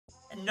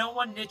no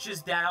one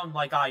niches down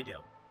like I do.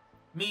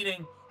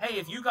 Meaning, hey,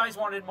 if you guys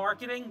wanted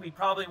marketing, we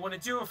probably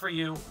wouldn't do it for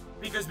you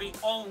because we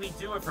only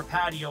do it for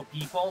patio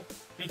people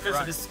because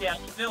of the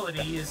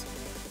scalability is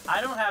I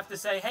don't have to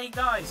say, hey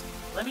guys,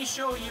 let me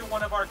show you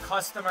one of our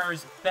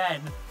customers, Ben,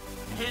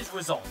 his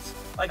results.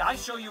 Like I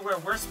show you where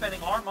we're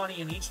spending our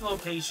money in each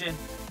location,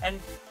 and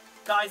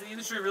guys in the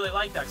industry really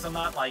like that because I'm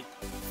not like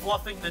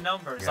fluffing the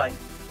numbers. Like,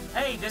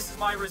 hey, this is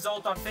my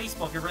result on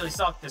Facebook. It really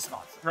sucked this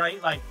month, right?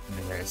 Like,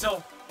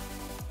 so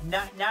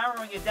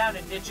narrowing it down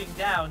and niching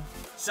down.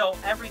 So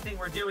everything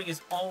we're doing is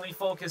only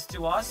focused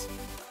to us.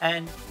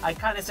 And I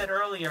kind of said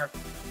earlier,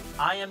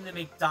 I am the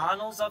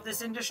McDonald's of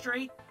this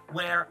industry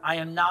where I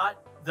am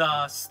not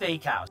the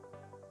steakhouse.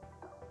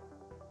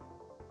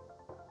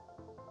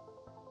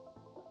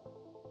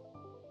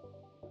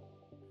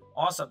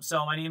 Awesome.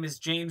 So my name is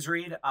James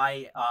Reed.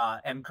 I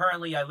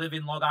live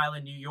in Long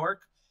Island, New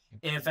York.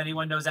 If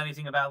anyone knows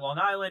anything about Long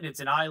Island, it's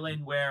an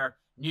island where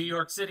New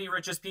York City,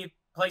 richest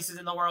places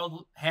in the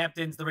world,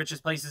 Hampton's the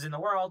richest places in the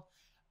world.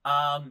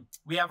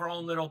 We have our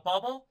own little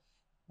bubble.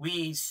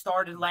 We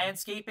started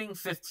landscaping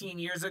 15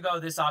 years ago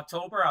this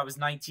October. I was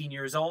 19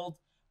 years old,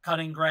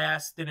 cutting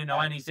grass, didn't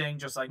know anything,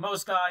 just like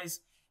most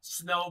guys.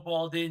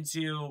 Snowballed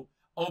into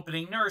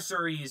opening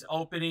nurseries,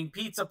 opening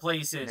pizza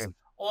places,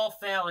 all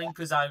failing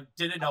because I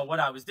didn't know what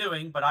I was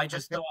doing, but I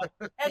just thought,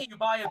 hey, you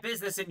buy a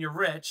business and you're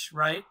rich,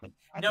 right?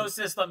 No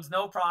systems,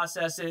 no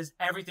processes,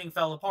 everything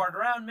fell apart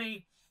around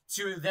me,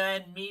 to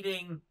then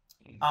meeting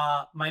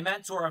my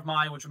mentor of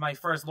mine, which was my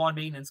first lawn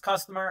maintenance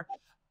customer,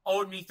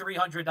 owed me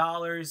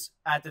 $300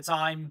 at the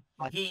time.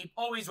 He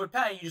always would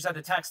pay. You just had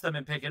to text them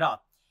and pick it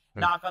up.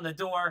 Knock on the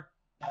door.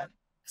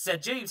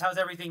 Said, James, how's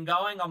everything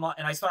going?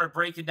 And I started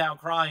breaking down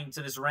crying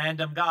to this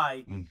random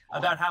guy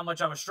about how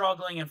much I was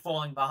struggling and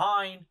falling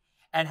behind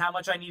and how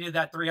much I needed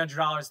that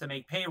 $300 to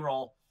make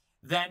payroll.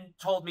 Then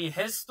told me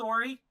his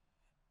story,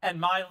 and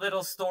my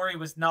little story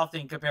was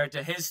nothing compared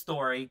to his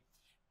story.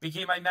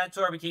 Became my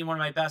mentor, became one of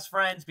my best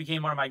friends,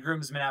 became one of my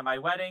groomsmen at my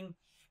wedding,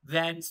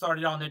 then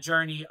started on the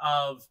journey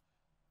of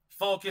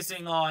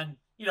focusing on,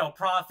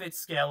 profit,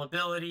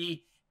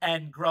 scalability,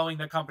 and growing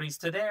the companies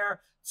to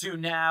there, to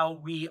now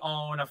we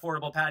own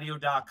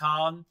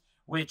affordablepatio.com,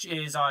 which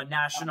is our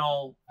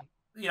national,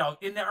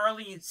 in the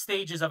early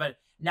stages of a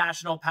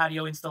national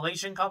patio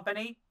installation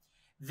company.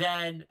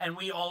 And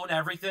we own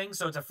everything.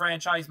 So it's a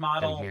franchise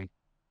model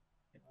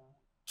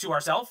to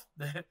ourselves.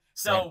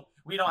 So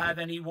we don't have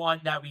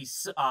anyone that we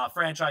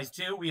franchise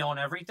to. We own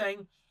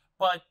everything.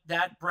 But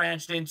that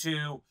branched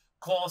into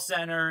call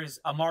centers,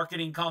 a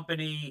marketing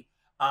company,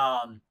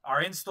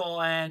 our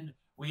install end.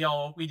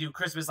 We do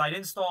Christmas light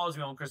installs.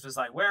 We own Christmas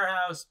light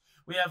warehouse.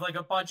 We have like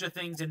a bunch of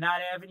things in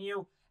that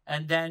avenue.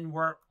 And then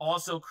we're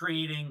also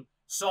creating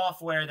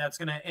software that's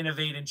going to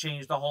innovate and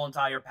change the whole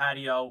entire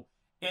patio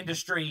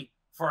industry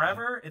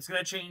forever. It's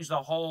going to change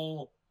the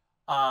whole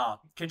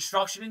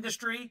construction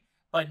industry,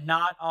 but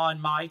not on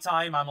my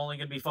time. I'm only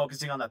going to be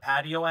focusing on the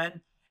patio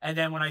end. And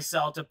then when I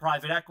sell to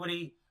private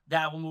equity,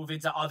 that will move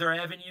into other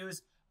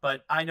avenues.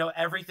 But I know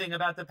everything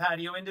about the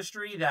patio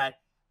industry that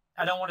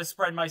I don't want to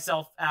spread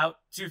myself out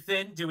too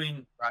thin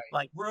doing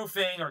like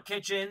roofing or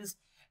kitchens.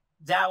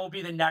 That will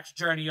be the next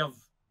journey of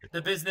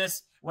the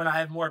business when I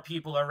have more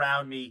people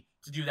around me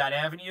to do that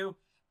avenue.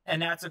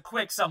 And that's a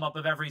quick sum up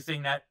of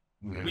everything that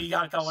we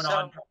got going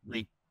on.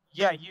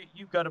 Yeah,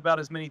 you've got about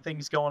as many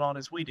things going on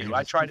as we do.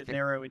 I try to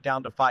narrow it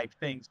down to 5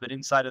 things, but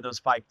inside of those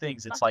 5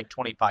 things, it's like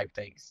 25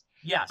 things.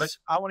 Yes. But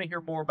I want to hear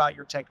more about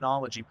your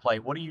technology play.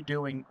 What are you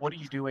doing? What are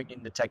you doing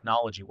in the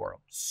technology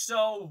world?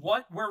 So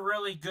what we're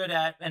really good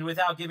at, and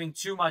without giving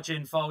too much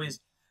info, is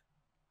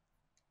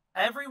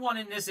everyone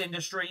in this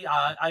industry,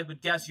 I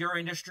would guess your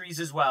industries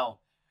as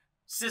well,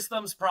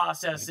 systems,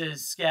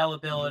 processes,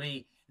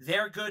 scalability,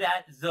 they're good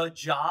at the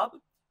job.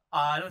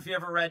 I don't know if you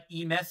ever read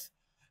E-Myth.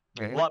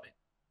 Love it.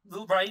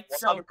 Right?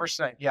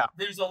 100%, yeah.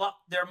 There's a lot.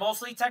 They're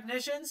mostly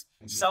technicians.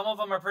 Some of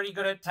them are pretty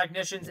good at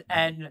technicians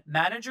and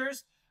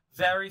managers.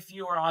 Very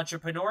few are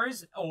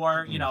entrepreneurs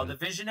or, the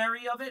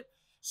visionary of it.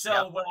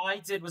 So what I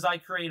did was I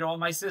created all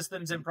my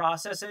systems and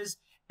processes,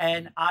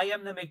 and I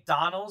am the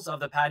McDonald's of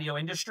the patio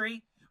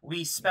industry.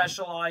 We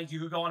specialize. You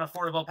could go on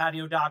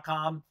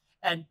affordablepatio.com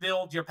and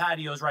build your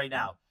patios right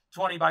now.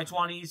 20 by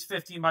 20s,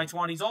 15 by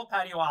 20s, all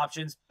patio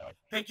options.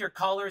 Pick your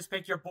colors,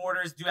 pick your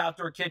borders, do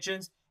outdoor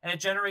kitchens, and it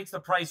generates the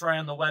price right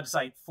on the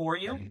website for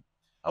you.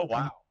 Oh,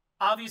 wow.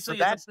 Obviously,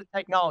 so that's the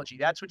technology.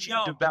 That's what you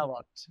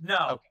developed.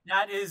 No,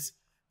 that is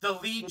the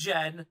lead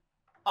gen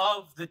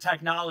of the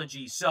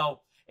technology.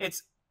 So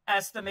it's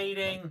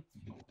estimating,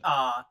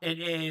 it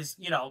is,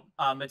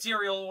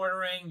 material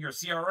ordering, your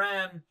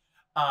CRM,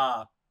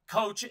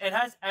 coach. It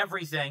has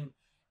everything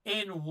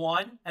in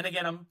one. And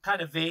again, I'm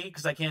kind of vague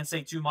because I can't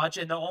say too much.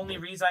 And the only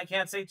reason I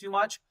can't say too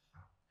much,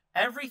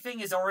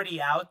 everything is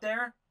already out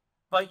there,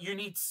 but you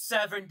need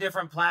 7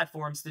 different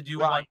platforms to do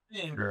one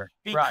thing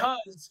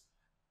because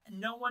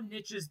no one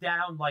niches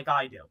down like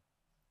I do.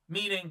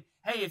 Meaning,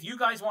 hey, if you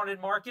guys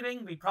wanted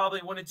marketing, we probably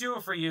wouldn't do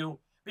it for you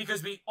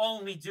because we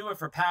only do it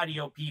for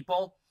patio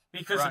people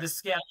because of the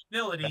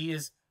scalability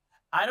is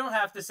I don't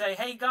have to say,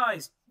 hey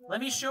guys, let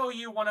me show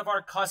you one of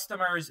our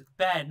customers,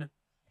 Ben,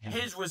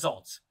 his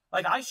results.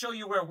 Like I show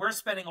you where we're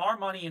spending our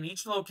money in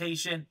each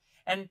location.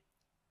 And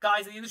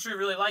guys in the industry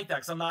really like that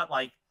because I'm not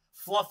like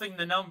fluffing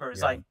the numbers.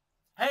 Yeah. Like,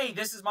 hey,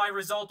 this is my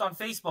result on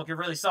Facebook. It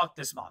really sucked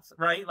this month,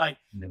 right? Like,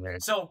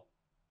 so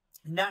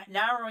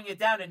narrowing it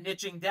down and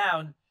niching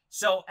down.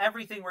 So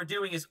everything we're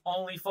doing is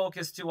only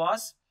focused to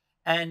us.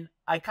 And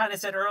I kind of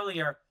said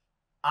earlier,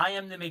 I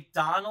am the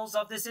McDonald's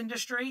of this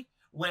industry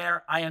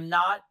where I am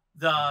not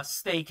the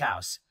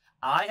steakhouse.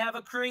 I have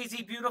a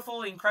crazy,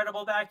 beautiful,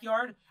 incredible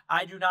backyard.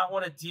 I do not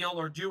want to deal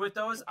or do with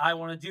those. I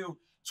want to do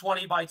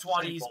 20 by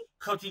 20s,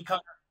 cookie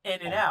cutter,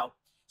 in and out.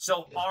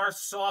 So our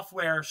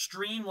software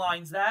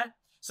streamlines that.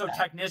 So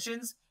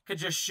technicians could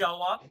just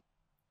show up,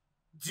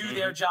 do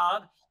their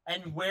job,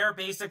 and we're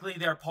basically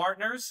their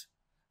partners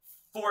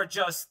for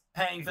just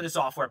paying for the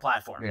software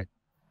platform. Yeah.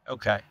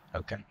 Okay.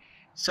 Okay.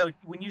 So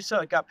when you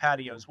got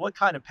patios, what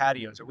kind of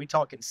patios are we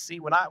talking? See,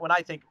 when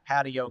I think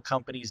patio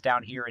companies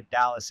down here in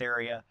Dallas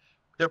area,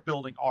 they're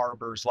building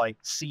arbors like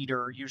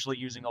cedar, usually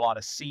using a lot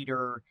of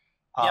cedar,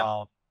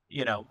 Yep.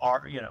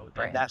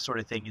 that sort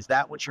of thing. Is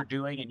that what you're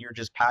doing, and you're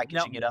just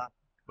packaging it up,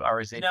 or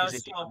is it No,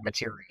 different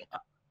material?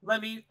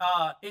 Let me,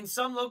 in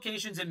some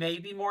locations, it may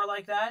be more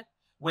like that,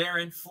 where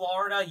in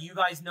Florida, you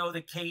guys know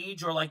the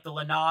cage or like the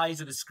lanais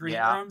or the screen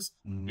rooms.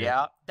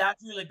 Yeah.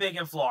 That's really big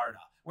in Florida.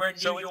 Where in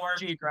New York,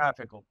 it's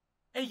geographical.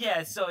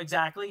 Yeah, so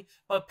exactly.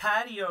 But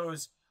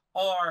patios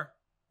are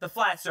the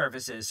flat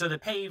surfaces. So the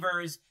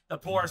pavers, the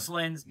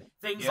porcelains,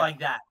 things like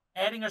that.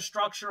 Adding a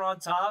structure on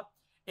top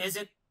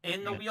isn't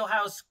in the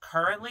wheelhouse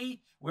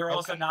currently. We're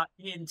also not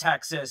in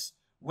Texas,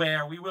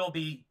 where we will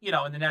be, in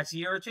the next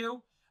year or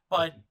two.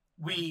 But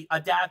we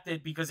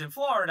adapted because in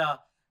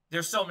Florida,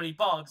 there's so many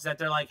bugs that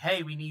they're like,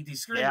 hey, we need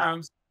these screen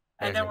rooms.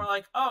 And then we're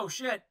like, oh,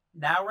 shit,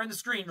 now we're in the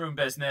screen room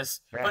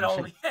business, but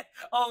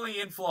only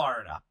in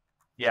Florida.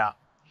 Yeah.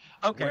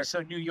 Okay,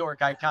 so New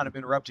York, I kind of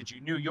interrupted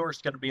you. New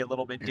York's going to be a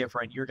little bit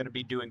different. You're going to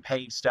be doing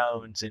paved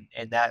stones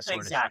and that sort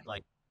of thing.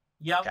 Exactly.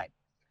 Yep. Okay.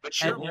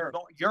 But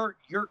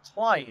your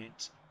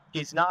client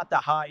is not the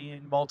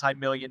high-end,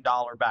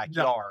 multi-million-dollar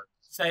backyard.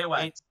 Stay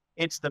away.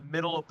 It's the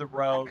middle of the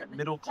road,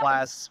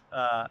 middle-class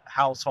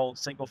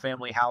households,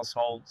 single-family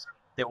households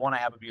that want to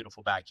have a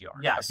beautiful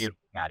backyard, a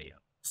beautiful patio.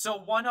 So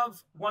one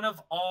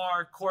of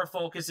our core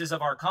focuses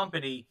of our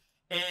company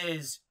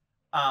is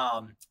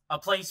a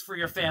place for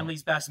your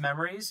family's best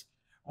memories.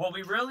 What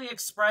we really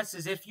express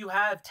is if you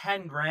have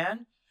 10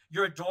 grand,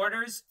 your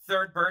daughter's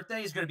third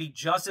birthday is going to be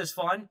just as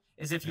fun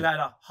as if you had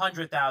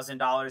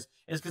 $100,000,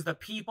 is because the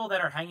people that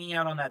are hanging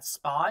out on that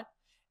spot,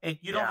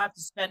 you don't have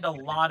to spend a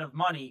lot of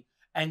money.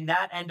 And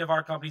that end of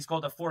our company is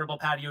called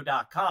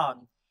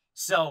affordablepatio.com.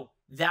 So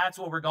that's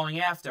what we're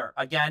going after.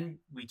 Again,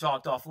 we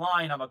talked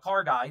offline. I'm a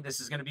car guy. This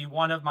is going to be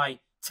one of my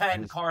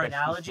 10 car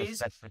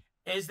analogies.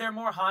 Is there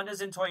more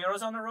Hondas and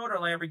Toyotas on the road or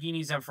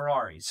Lamborghinis and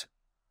Ferraris?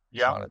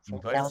 Yeah,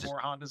 far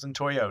more Hondas and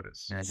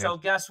Toyotas. So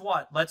guess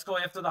what? Let's go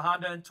after the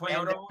Honda and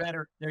Toyota.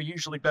 And they're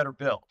usually better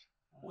built.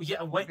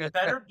 Yeah,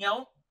 better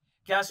built.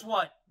 Guess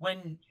what?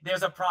 When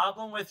there's a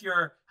problem with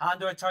your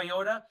Honda or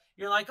Toyota,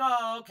 you're like,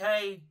 oh,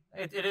 okay,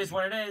 it is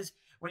what it is.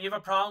 When you have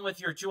a problem with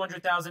your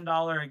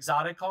 $200,000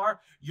 exotic car,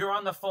 you're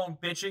on the phone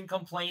bitching,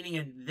 complaining,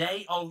 and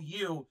they owe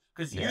you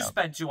because you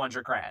spent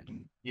 200 grand.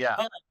 Yeah,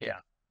 but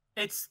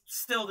it's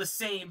still the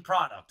same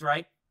product,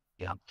 right?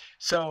 Yeah.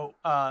 So,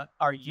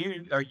 are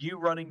you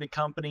running the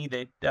company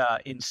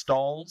that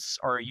installs,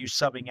 or are you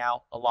subbing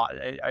out a lot?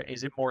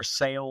 Is it more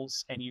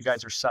sales, and you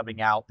guys are subbing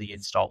out the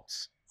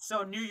installs?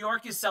 So New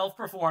York is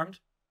self-performed.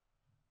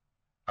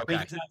 Okay.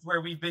 Because that's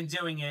where we've been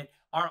doing it.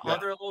 Our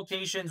other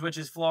locations, which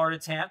is Florida,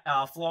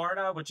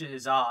 which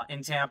is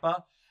in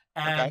Tampa,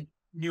 and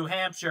New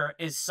Hampshire,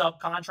 is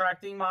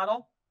subcontracting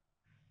model.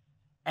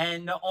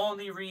 And the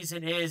only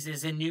reason is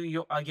in New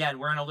York, again,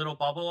 we're in a little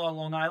bubble on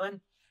Long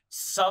Island.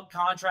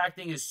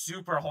 Subcontracting is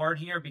super hard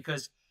here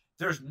because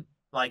there's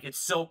it's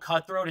so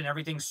cutthroat and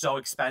everything's so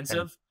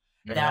expensive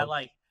that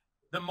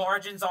the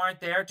margins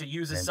aren't there to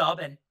use a sub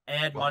and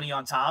add money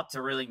on top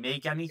to really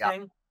make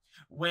anything.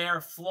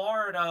 Where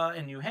Florida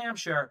and New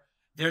Hampshire,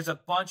 there's a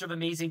bunch of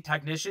amazing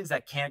technicians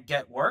that can't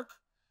get work.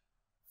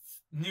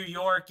 New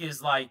York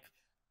is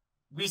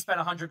we spent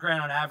 100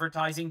 grand on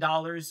advertising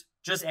dollars,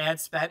 just ad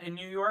spent in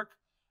New York.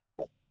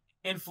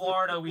 In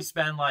Florida, we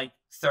spend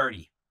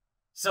 30.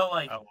 So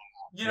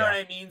you know what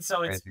I mean?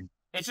 So it's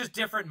just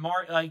different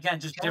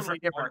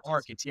different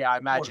markets. Yeah, I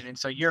imagine. And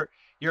so you're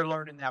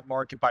learning that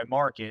market by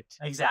market.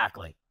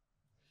 Exactly.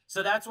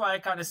 So that's why I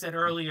kind of said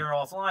earlier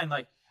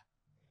offline,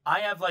 I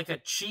have a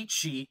cheat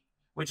sheet,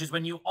 which is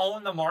when you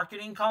own the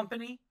marketing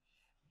company,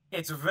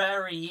 it's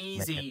very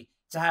easy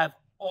to have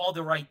all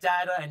the right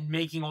data and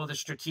making all the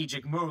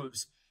strategic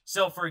moves.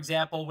 So for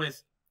example,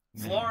 with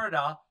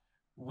Florida,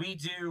 we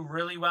do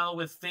really well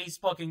with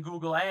Facebook and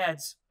Google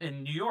ads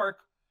in New York.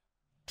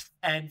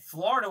 And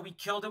Florida, we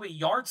killed it with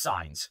yard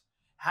signs.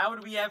 How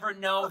would we ever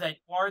know that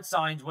yard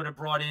signs would have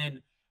brought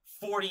in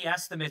 40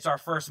 estimates our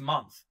first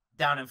month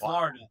down in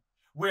Florida?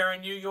 Where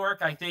in New York,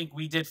 I think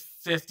we did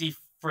 50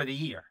 for the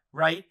year,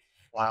 right?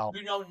 Wow.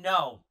 You don't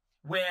know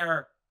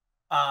where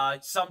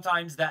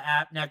sometimes the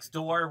app next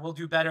door will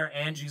do better.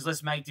 Angie's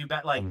List might do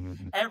better. Like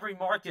Mhm. every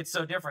market's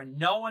so different.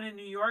 No one in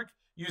New York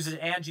uses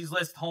Angie's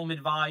List, Home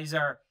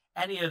Advisor,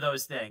 any of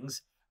those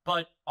things.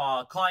 But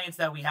clients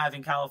that we have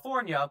in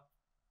California,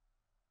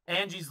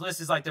 Angie's List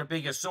is like their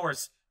biggest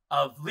source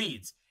of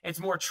leads. It's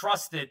more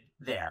trusted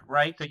there,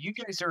 right? So you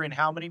guys are in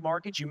how many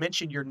markets? You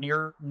mentioned you're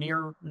near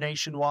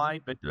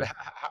nationwide, but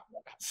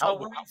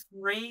So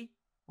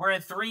we're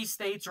in three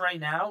states right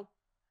now,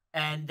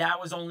 and that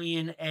was only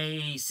in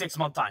a 6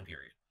 month time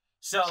period.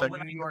 So so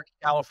New York,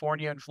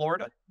 California, and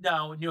Florida?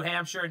 no, New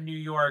Hampshire, New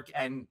York,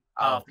 and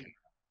Oh, okay.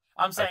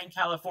 I'm Okay. saying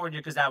California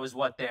because that was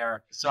what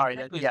they're Sorry,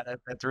 that technically. yeah,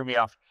 that threw me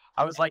off.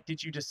 I was like,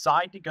 did you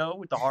decide to go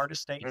with the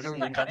hardest state in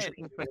the country to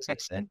do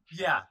business in?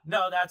 Yeah,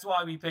 no, that's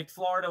why we picked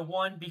Florida.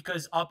 One,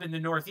 because up in the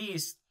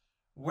Northeast,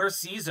 we're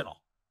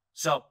seasonal.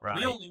 So we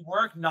Right. only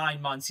work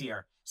 9 months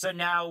here. So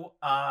now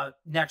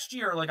next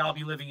year, like I'll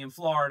be living in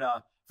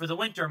Florida for the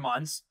winter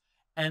months.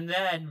 And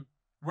then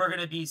we're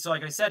gonna be, so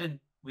like I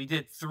said, we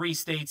did three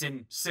states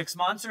in 6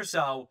 months or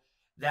so,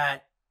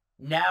 that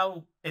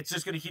now it's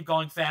just gonna keep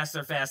going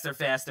faster, faster,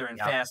 faster, and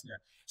Yep.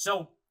 faster.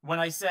 So when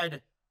I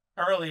said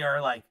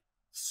earlier, like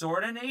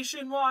sort of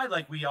nationwide,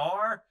 like we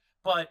are,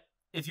 but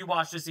if you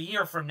watch this a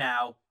year from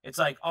now, it's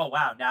like, oh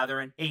wow, now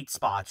they're in 8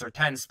 spots or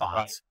 10 Right.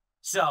 spots.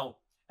 So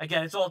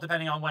again, it's all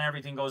depending on when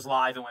everything goes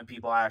live and when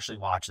people actually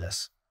watch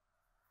this.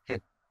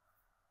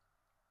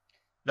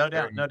 No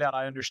doubt, Very no doubt.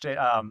 I understand.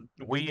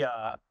 We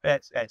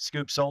at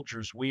Scoop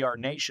Soldiers, we are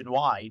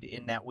nationwide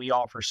in that we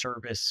offer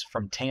service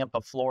from Tampa,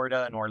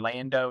 Florida, and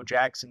Orlando,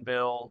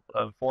 Jacksonville,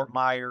 Fort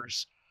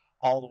Myers,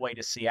 all the way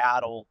to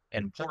Seattle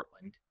and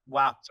Portland.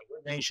 Wow. So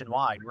we're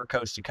nationwide. We're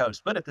coast to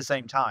coast. But at the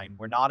same time,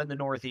 we're not in the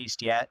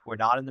Northeast yet. We're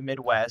not in the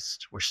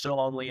Midwest. We're still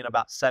only in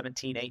about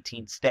 17,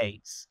 18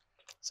 states.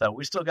 So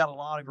we still got a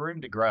lot of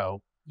room to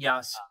grow.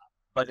 Yes.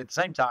 But at the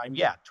same time,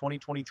 yeah,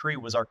 2023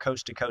 was our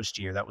coast to coast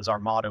year. That was our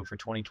motto for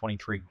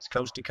 2023. It's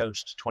coast to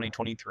coast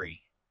 2023.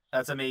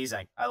 That's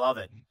amazing. I love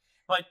it.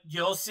 But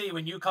you'll see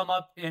when you come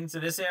up into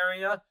this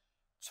area,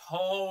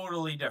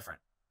 totally different.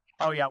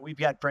 Oh yeah, we've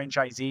got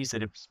franchisees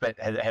that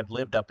have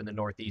lived up in the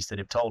Northeast that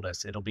have told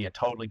us it'll be a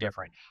totally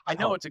different. I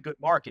know Oh, it's a good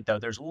market though.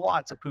 There's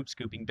lots of poop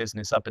scooping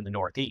business up in the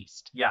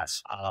Northeast.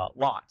 yes.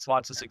 Lots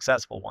of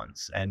successful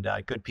ones and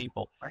good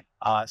people.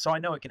 Right. So I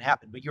know it can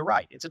happen. But you're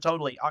right. It's a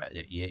totally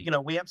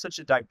we have such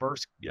a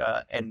diverse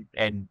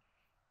and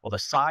well the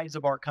size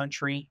of our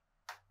country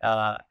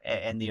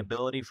and the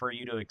ability for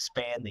you to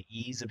expand, the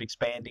ease of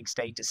expanding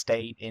state to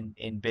state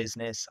in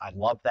business. I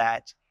love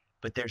that.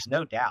 But there's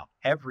no doubt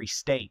every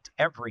state,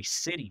 every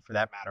city for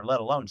that matter,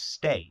 let alone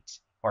state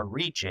or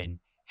region,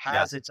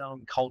 has Yes. its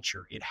own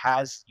culture. It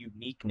has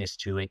uniqueness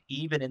to it,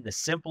 even in the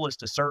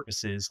simplest of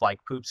services like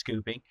poop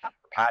scooping,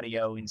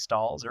 patio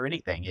installs, or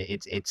anything.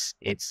 It's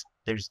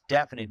there's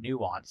definite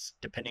nuance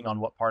depending on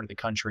what part of the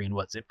country and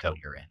what zip code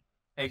you're in.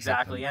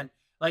 Exactly. And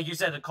like you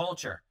said, the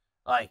culture,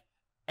 like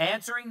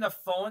answering the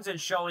phones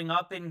and showing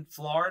up in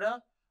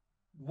Florida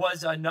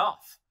was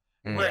enough.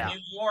 Where Yeah. New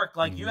York,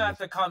 like you have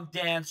to come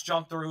dance,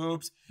 jump through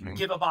hoops, Mhm.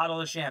 give a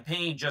bottle of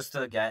champagne just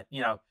to get,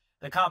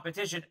 the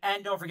competition.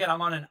 And don't forget,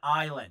 I'm on an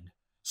island.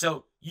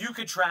 So you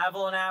could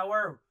travel an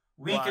hour,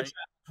 we could Right.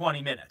 travel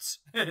 20 minutes.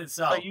 So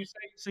So you say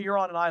so you're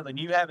on an island.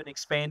 You haven't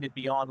expanded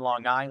beyond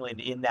Long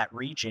Island in that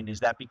region. Is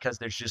that because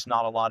there's just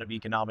not a lot of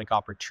economic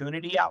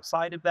opportunity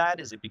outside of that?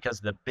 Is it because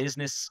the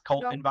business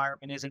cult no,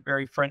 environment isn't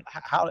very friendly?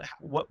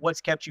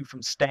 What's kept you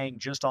from staying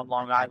just on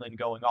Long Island,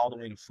 going all the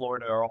way to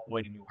Florida or all the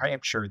way to New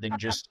Hampshire, than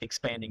just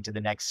expanding to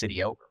the next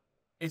city over?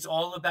 it's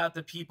all about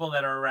the people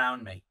that are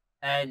around me.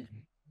 And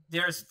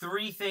there's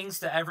three things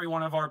to every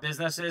one of our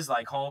businesses,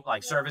 like home,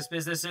 like service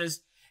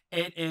businesses.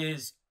 It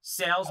is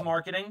sales,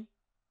 marketing,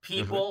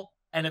 people,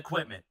 and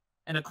equipment.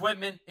 And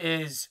equipment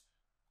is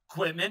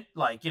equipment,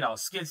 like,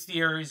 skid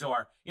steers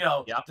or,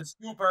 Yep. the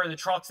scooper, the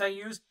trucks they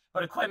use.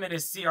 But equipment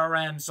is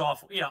CRM,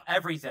 software,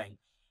 everything.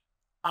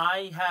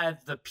 I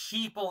have the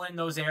people in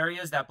those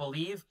areas that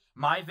believe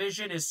my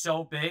vision is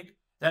so big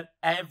that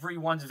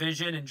everyone's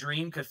vision and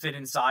dream could fit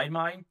inside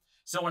mine.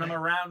 So when I'm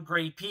around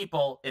great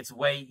people, it's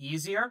way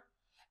easier.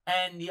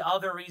 And the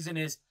other reason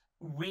is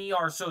we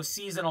are so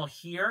seasonal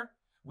here.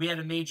 We had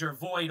a major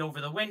void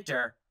over the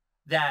winter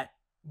that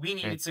we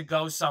needed to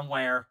go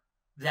somewhere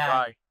that,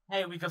 Right.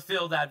 hey, we could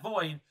fill that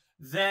void.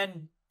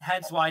 Then,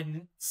 hence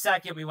why,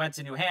 second, we went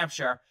to New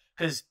Hampshire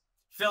because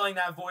filling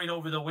that void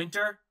over the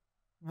winter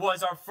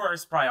was our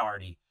first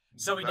priority.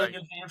 So we did Right.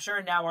 New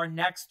Hampshire. Now our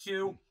next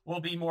two will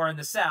be more in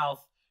the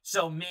South.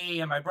 So me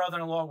and my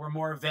brother-in-law were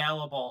more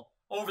available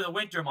over the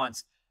winter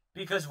months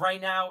because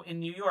right now in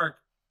New York,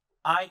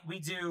 we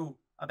do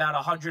about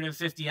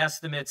 150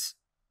 estimates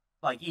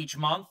like each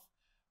month,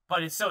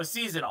 but it's so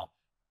seasonal.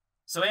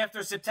 So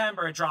after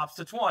September, it drops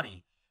to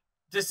 20.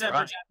 December,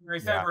 Right. January,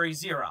 Yeah. February,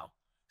 0.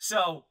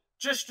 So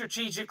just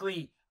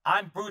strategically,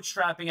 I'm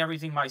bootstrapping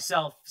everything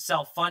myself,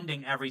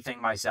 self-funding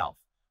everything myself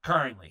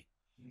currently.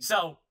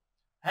 So,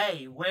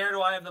 hey, where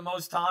do I have the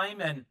most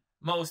time and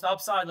most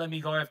upside? Let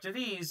me go after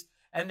these.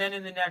 And then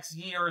in the next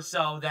year or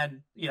so,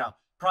 then,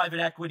 private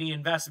equity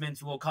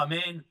investments will come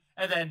in,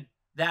 and then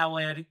that will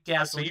add So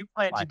gasoline. you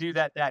plan to do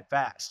that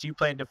fast? You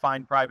plan to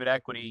find private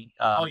equity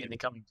Oh, yeah. in the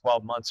coming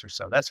 12 months or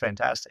so? That's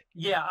fantastic.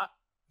 Yeah,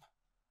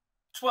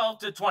 12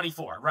 to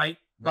 24, right?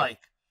 Right. Like,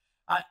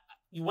 I,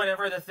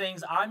 whatever the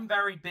things, I'm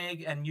very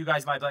big, and you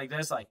guys might like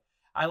this. Like,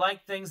 I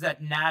like things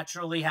that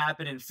naturally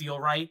happen and feel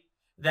right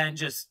than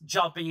just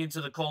jumping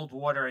into the cold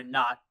water and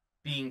not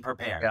being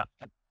prepared.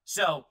 Yeah.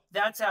 So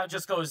that's how it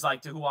just goes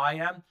like to who I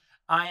am.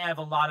 I have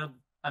a lot of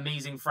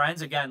amazing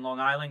friends. Again, Long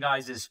Island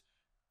guys is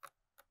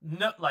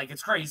no, like,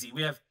 it's crazy.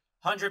 We have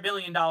 $100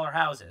 million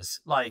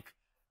houses. Like,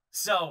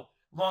 so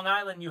Long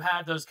Island, you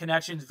have those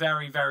connections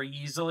very, very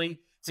easily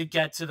to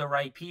get to the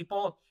right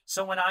people.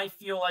 So when I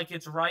feel like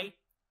it's right,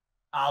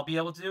 I'll be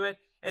able to do it.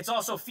 It's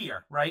also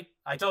fear, right?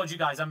 I told you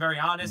guys I'm very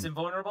honest and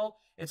vulnerable.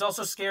 It's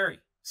also scary.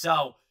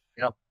 So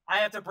Yep. I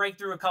have to break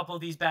through a couple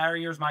of these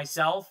barriers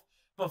myself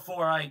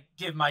before I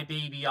give my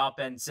baby up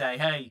and say,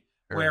 hey,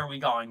 where are we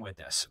going with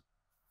this?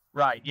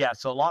 Right. Yeah.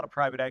 So a lot of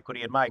private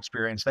equity, in my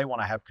experience, they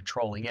want to have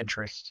controlling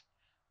interest,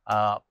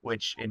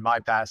 which in my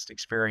past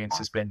experience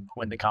has been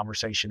when the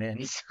conversation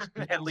ends,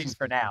 at least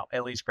for now.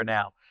 At least for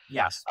now.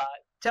 Yes.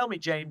 Tell me,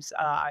 James.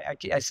 I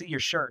see your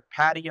shirt,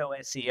 Patio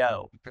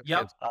SEO.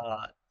 Yep.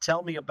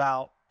 Tell me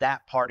about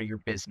that part of your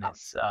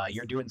business.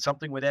 You're doing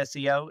something with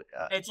SEO.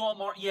 It's all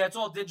more, yeah, it's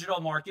all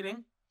digital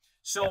marketing.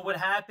 So what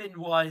happened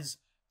was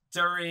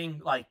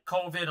during like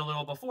COVID, a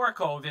little before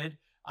COVID,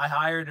 I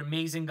hired an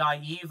amazing guy,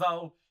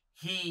 Evo.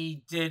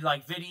 He did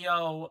like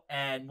video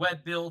and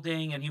web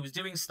building, and he was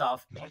doing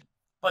stuff.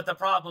 But the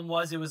problem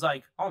was, it was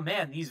like, oh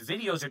man, these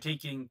videos are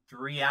taking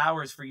 3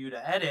 hours for you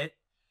to edit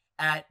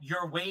at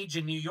your wage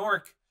in New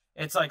York.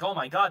 It's like, oh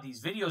my God,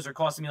 these videos are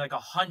costing me like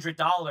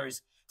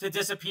 $100 to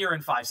disappear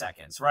in 5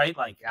 seconds, right?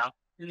 Like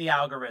in the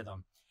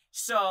algorithm.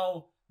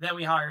 So then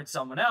we hired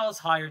someone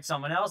else,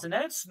 and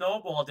then it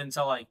snowballed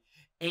into like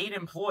 8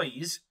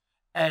 employees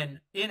and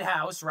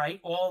in-house, right?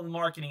 All in the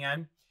marketing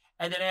end.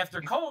 And then after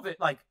COVID,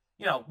 like,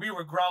 we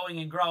were growing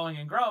and growing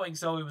and growing,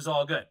 so it was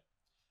all good.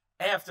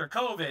 After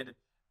COVID,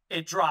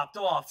 it dropped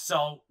off.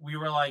 So we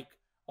were like,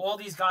 all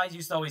these guys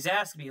used to always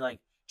ask me,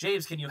 like,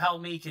 James, can you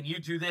help me? Can you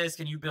do this?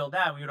 Can you build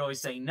that? We would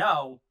always say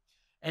no.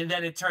 And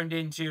then it turned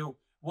into,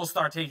 we'll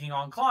start taking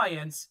on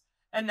clients.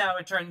 And now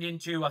it turned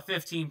into a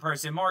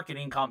 15-person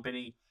marketing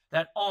company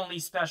that only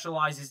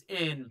specializes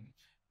in,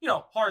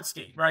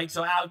 hardscape, right?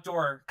 So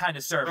outdoor kind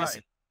of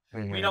services.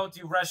 Right. We don't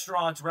do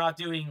restaurants. We're not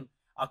doing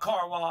a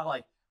car wash,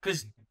 like,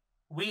 because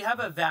we have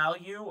a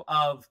value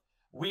of,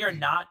 we are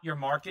not your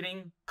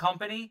marketing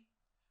company.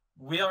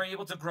 We are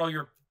able to grow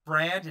your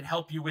brand and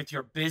help you with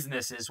your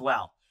business as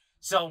well.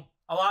 So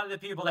a lot of the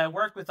people that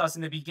work with us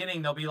in the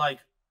beginning, they'll be like,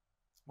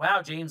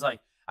 wow, James, like,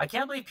 I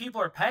can't believe people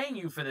are paying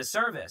you for this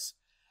service.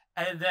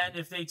 And then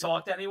if they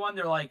talk to anyone,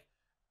 they're like,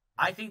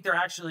 I think they're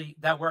actually,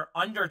 that we're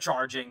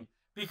undercharging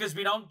because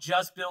we don't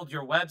just build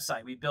your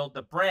website. We build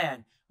the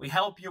brand. We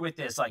help you with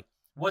this. Like,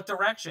 what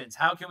directions?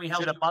 How can we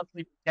help you? Is it a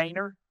monthly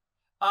retainer?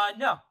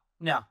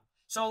 No.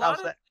 So a lot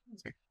of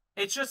things,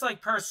 it's just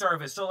like per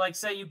service. So like,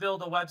 say you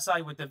build a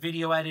website with the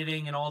video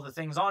editing and all the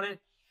things on it.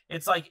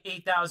 It's like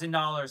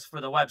 $8,000 for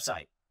the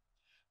website.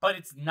 But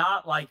it's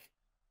not like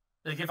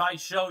if I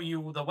show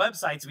you the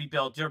websites we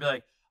built, you'll be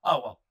like, oh,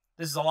 well,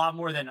 this is a lot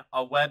more than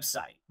a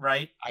website,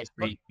 right? I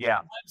see. Yeah.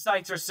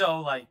 Websites are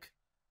so like,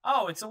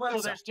 oh, it's a website.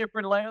 Well, there's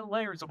different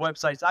layers of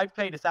websites. I've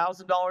paid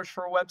 $1,000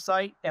 for a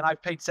website, and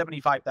I've paid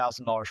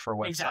 $75,000 for a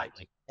website.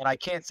 Exactly. And I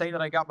can't say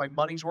that I got my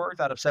money's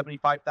worth out of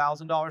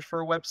 $75,000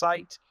 for a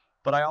website,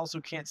 but I also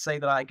can't say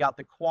that I got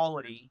the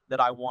quality that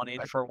I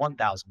wanted for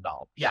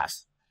 $1,000.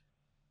 Yes.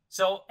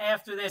 So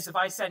after this, if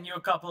I send you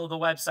a couple of the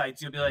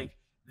websites, you'll be like,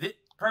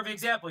 perfect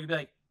example. You'll be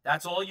like,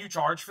 that's all you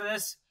charge for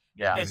this?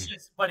 Yeah. It's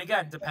just, but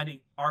again, depending,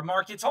 our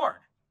market's hard.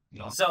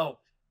 No. So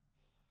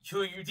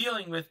who you're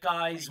dealing with,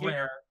 guys,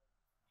 where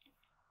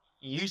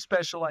you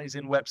specialize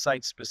in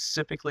websites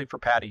specifically for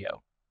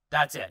Patio.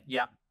 That's it.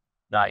 Yeah.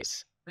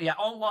 Nice. Yeah.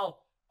 Oh, well,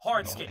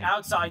 hardscape,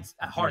 outside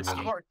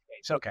hardscape.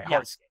 Hardscape. Okay.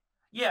 Yes.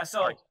 Yeah.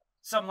 So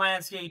some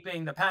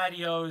landscaping, the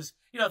patios,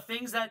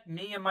 things that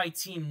me and my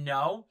team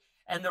know.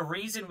 And the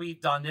reason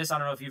we've done this, I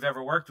don't know if you've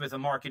ever worked with a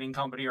marketing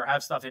company or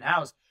have stuff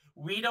in-house.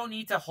 We don't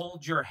need to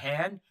hold your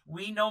hand.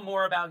 We know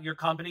more about your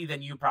company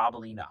than you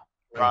probably know.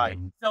 Right.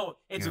 So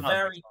it's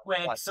very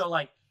quick. So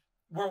like,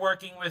 we're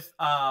working with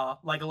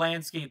like a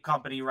landscape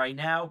company right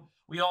now.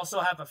 We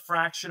also have a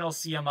fractional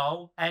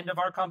CMO end of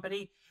our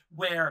company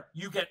where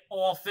you get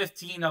all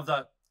 15 of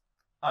the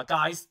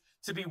guys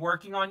to be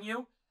working on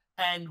you.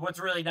 And what's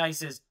really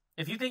nice is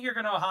if you think you're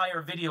going to hire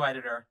a video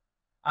editor,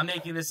 I'm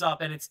making this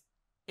up, and it's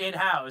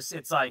in-house.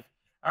 It's like,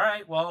 all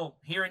right, well,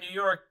 here in New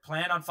York,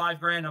 plan on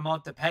 $5,000 a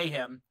month to pay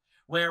him.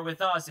 Where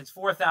with us, it's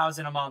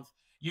 $4,000 a month.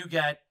 You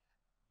get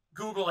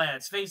Google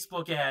ads,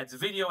 Facebook ads,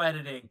 video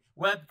editing,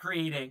 web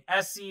creating,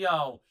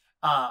 SEO,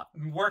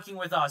 working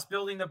with us,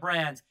 building the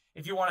brands.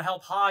 If you want to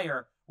help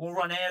hire, we'll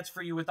run ads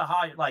for you with the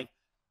hire. Like,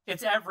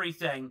 it's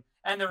everything.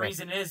 And the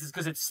reason is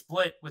because it's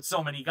split with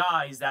so many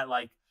guys that,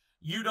 like,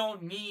 you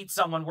don't need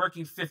someone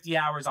working 50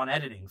 hours on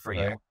editing for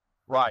you. Right.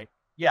 Right.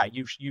 Yeah,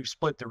 you've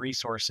split the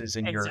resources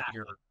and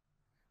Exactly.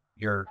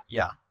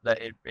 yeah, that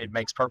it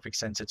makes perfect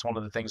sense. It's one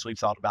of the things we've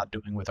thought about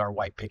doing with our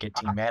White Picket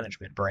team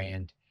management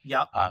brand.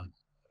 Yep.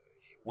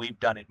 We've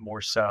done it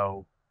more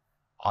so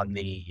on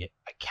the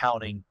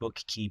accounting,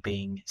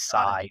 bookkeeping Got it.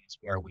 side is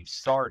where we've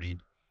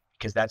started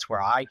because that's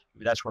where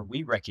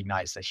we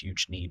recognize the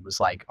huge need was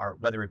like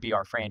whether it be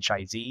our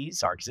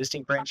franchisees, our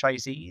existing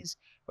franchisees,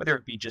 whether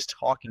it be just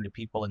talking to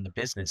people in the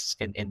business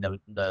in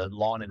the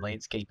lawn and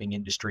landscaping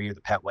industry or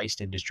the pet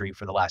waste industry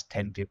for the last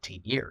 10,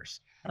 15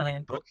 years.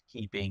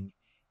 Bookkeeping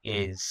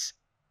is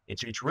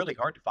it's really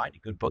hard to find a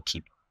good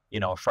bookkeeper.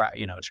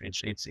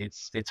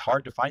 It's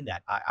hard to find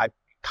that. I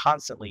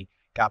constantly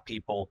got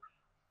people,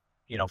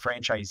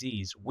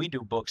 franchisees, we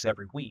do books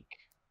every week,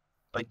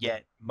 but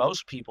yet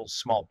most people's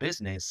small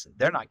business,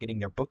 they're not getting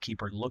their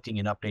bookkeeper looking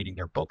and updating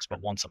their books,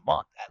 but once a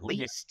month at Yeah,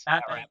 least,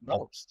 or at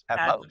most, at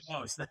at the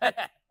most. most.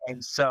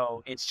 And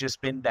so it's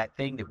just been that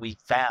thing that we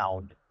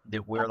found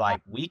that we're like,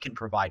 we can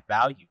provide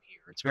value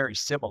here. It's very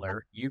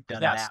similar. You've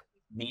done Yes. that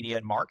with media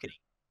and marketing.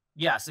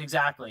 Yes,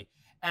 exactly.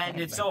 And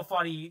it's so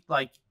funny,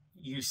 like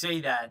you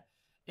say that,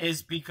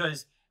 is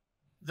because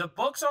the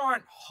books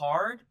aren't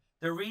hard.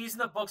 The reason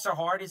the books are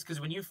hard is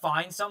because when you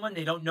find someone,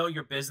 they don't know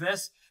your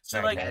business. So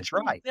Right, like, that's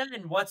right.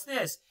 Ben, what's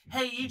this?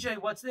 Hey, EJ,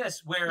 what's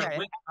this? Where Yeah,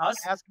 with us,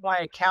 Ask my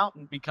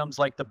accountant becomes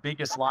like the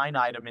biggest line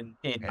item in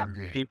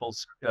Agreed.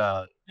 people's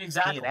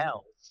exactly.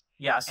 P&Ls.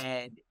 Yes.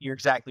 And you're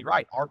exactly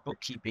right. Our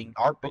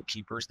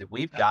bookkeepers that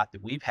we've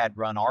had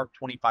run our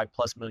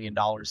 $25+ million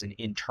in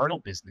internal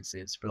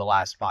businesses for the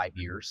last 5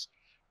 years,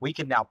 we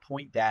can now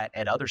point that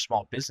at other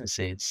small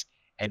businesses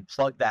and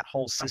plug that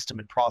whole system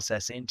and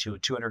process into a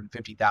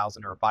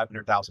 $250,000 or a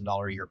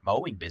 $500,000 a year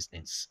mowing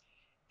business.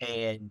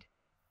 And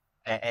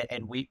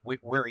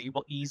we're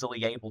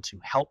easily able to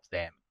help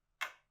them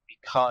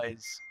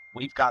because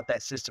we've got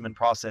that system and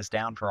process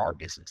down for our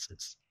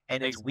businesses.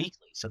 And it's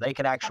weekly, so they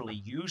can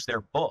actually use their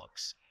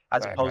books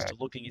as Right, opposed right.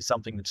 to looking at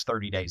something that's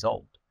 30 days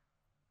old.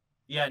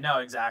 Yeah, no,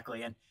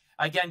 exactly. And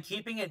again,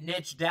 keeping it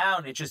niche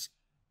down,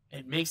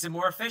 it makes it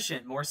more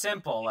efficient, more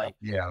simple. Like,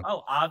 Yeah.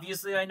 oh,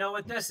 obviously I know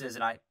what this is,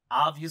 and I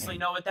obviously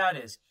know what that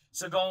is.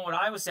 So going what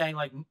I was saying,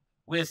 like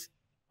with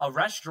a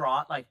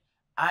restaurant, like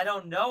I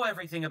don't know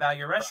everything about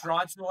your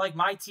restaurant. So like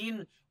my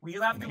team, well,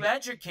 you have to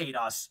educate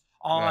us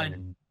Right.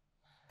 on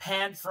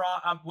pan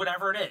fraud,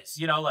 whatever it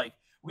is. Like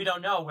we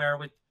don't know. Where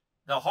with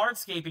the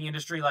hardscaping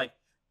industry, like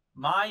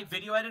my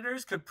video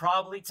editors could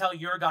probably tell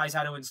your guys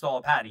how to install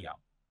a patio.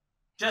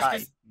 Just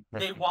because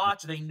they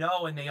watch, they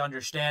know, and they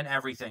understand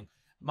everything.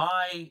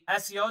 My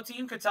SEO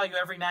team could tell you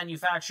every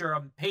manufacturer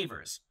of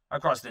pavers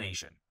across the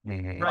nation,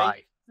 Mhm.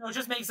 right? So it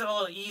just makes it a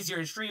little easier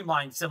and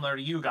streamlined, similar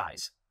to you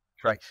guys.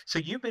 Right. So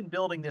you've been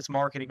building this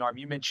marketing arm.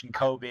 You mentioned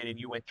COVID and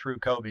you went through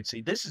COVID.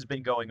 See, this has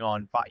been going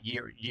on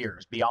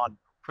years beyond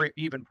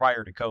even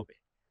prior to COVID.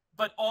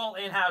 But all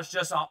in-house,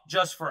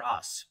 just for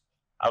us.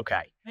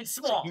 Okay. It's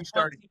So small.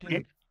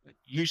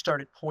 you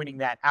started pointing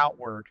that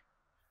outward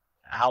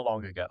how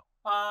long ago?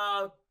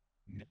 I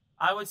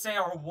would say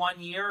our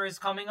 1 year is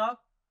coming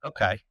up.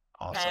 Okay.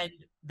 Awesome. And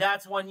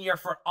that's 1 year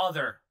for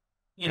other,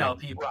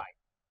 people.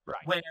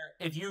 Right. Where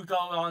if you go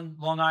on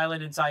Long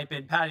Island and type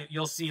in Patio,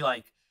 you'll see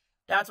like,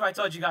 that's why I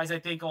told you guys, I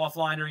think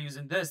offline are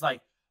using this.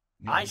 Like,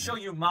 I show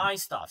you my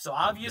stuff. So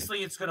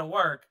obviously it's going to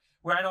work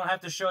where I don't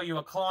have to show you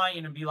a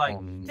client and be like,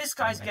 this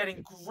guy's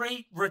getting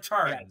great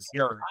returns.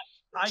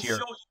 I show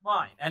you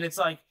mine. And it's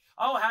like,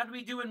 oh, how did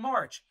we do in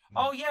March?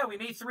 Oh yeah, we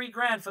made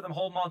 $3,000 for the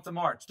whole month of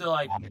March. They're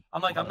like,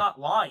 I'm not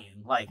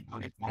lying. Like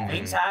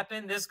things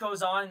happen, this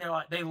goes on.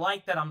 And they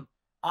like that I'm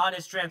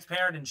honest,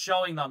 transparent, and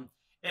showing them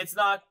it's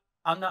not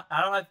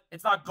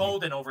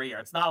golden over here.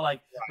 It's not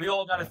like we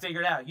all got to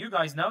figure it out. You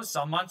guys know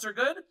some months are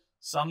good,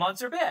 some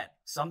months are bad.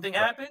 Something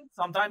happens,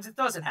 sometimes it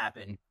doesn't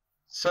happen.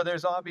 So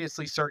there's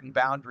obviously certain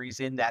boundaries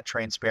in that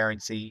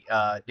transparency.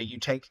 Do you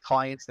take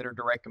clients that are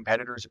direct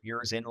competitors of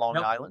yours in Long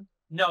Island?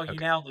 No, you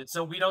nailed it.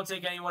 So we don't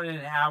take anyone in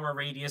an hour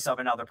radius of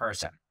another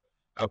person.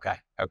 Okay.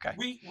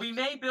 We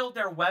may build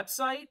their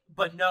website,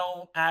 but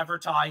no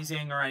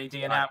advertising or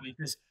anything in that way,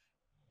 because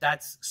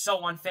that's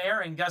so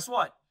unfair. And guess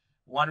what?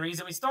 One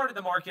reason we started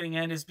the marketing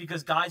end is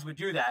because guys would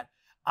do that.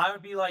 I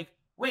would be like,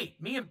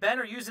 wait, me and Ben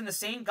are using the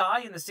same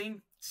guy in the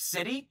same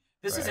city?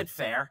 This isn't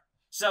fair.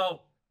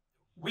 So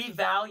we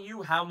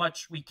value how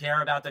much we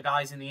care about the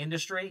guys in the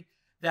industry,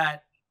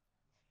 that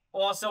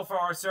also for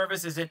our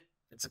services,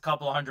 it's a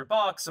couple of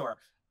 $100 or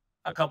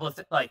a couple of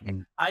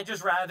I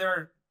just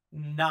rather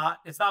not.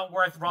 It's not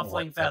worth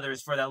ruffling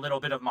feathers for that little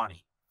bit of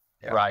money.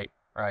 Yeah. Right.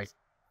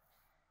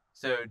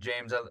 So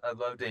James, I'd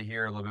love to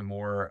hear a little bit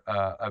more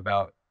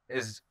about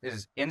is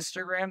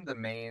Instagram the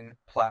main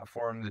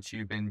platform that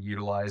you've been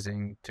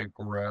utilizing to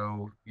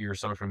grow your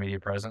social media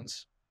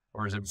presence,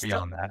 or is it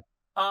beyond that?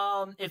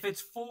 If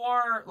it's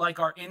for like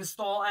our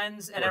install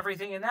ends and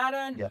everything in that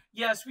end,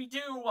 yes, we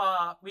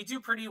do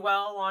pretty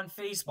well on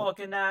Facebook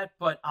and that,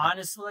 but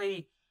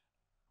honestly,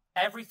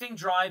 everything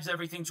drives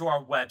everything to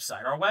our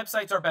website. Our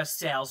website's our best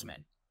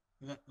salesman.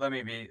 Let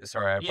me be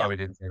sorry, I Yeah. probably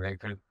didn't say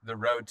that. The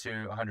road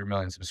to 100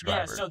 million Yeah,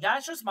 subscribers. so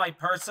that's just my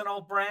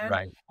personal brand,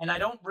 Right. and I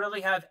don't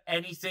really have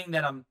anything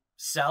that I'm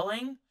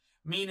selling,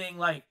 meaning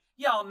like,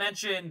 yeah, I'll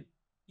mention,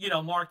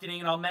 marketing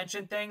and I'll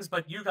mention things,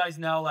 but you guys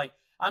know, like,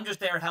 I'm just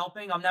there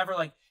helping. I'm never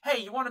like,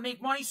 hey, you want to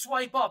make money?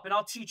 Swipe up and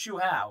I'll teach you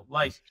how.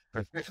 Like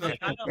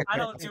I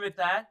don't do it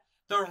that.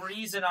 The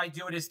reason I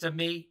do it is to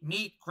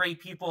meet great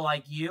people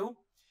like you.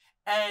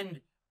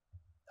 And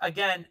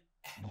again,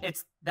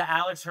 it's the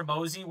Alex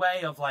Hermosi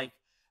way of like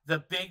the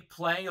big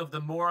play of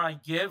the more I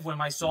give when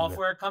my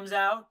software comes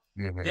out.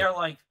 They're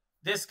like,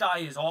 this guy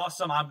is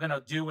awesome. I'm going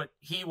to do what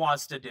he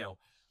wants to do.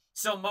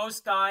 So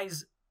most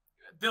guys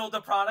build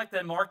a product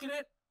and market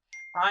it.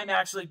 I'm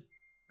actually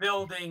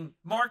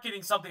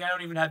marketing something I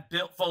don't even have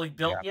fully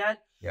built yet.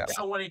 Yeah.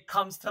 So when it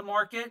comes to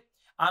market,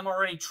 I'm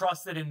already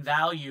trusted and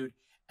valued.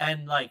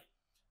 And like,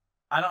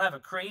 I don't have a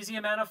crazy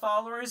amount of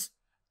followers.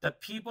 The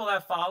people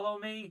that follow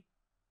me,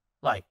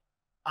 like,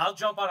 I'll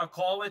jump on a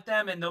call with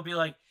them and they'll be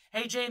like,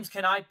 hey, James,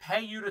 can I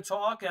pay you to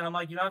talk? And I'm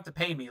like, you don't have to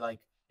pay me. Like,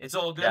 it's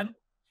all good. Yeah.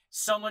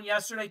 Someone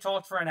yesterday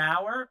talked for an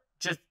hour.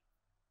 Just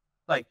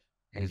like,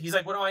 he's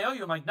like, what do I owe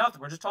you? I'm like, nothing.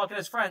 We're just talking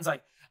as friends.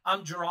 Like,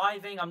 I'm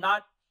driving. I'm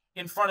not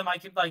in front of my,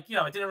 like,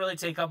 it didn't really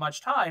take up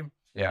much time.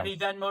 Yeah. And he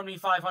Venmoed me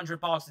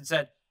 $500 and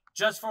said,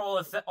 just for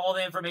all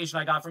the information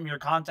I got from your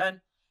content,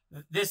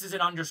 this is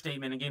an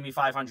understatement, and gave me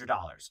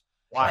 $500.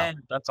 Wow, and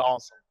that's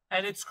awesome.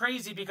 And it's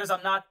crazy because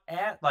I'm not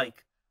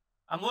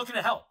I'm looking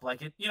to help.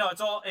 Like, it's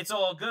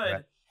all good.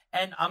 Right.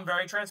 And I'm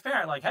very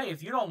transparent. Like, hey,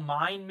 if you don't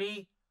mind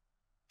me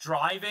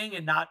driving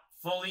and not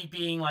fully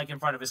being like in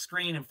front of a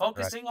screen and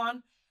focusing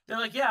on, they're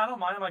like, yeah, I don't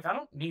mind. I'm like, I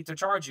don't need to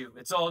charge you.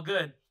 It's all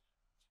good.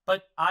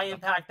 But I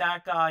impact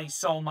that guy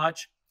so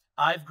much.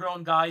 I've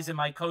grown guys in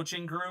my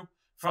coaching group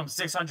from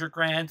 600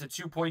 grand to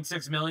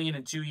 2.6 million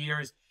in 2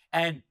 years,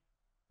 and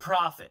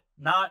profit,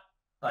 not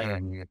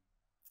like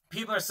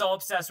people are so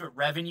obsessed with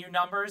revenue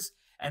numbers,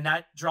 and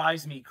that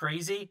drives me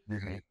crazy.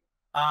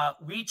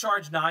 We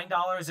charge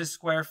 $9 a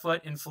square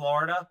foot in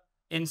Florida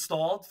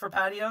installed for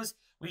patios.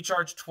 We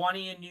charge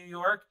 20 in New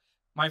York.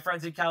 My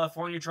friends in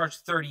California charge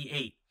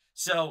 38.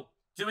 So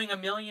doing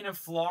 $1 million in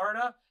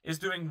Florida is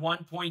doing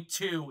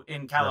 1.2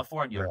 in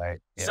California. Right.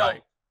 Yeah. So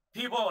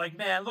people are like,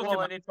 man, look at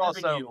my it's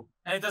revenue. also,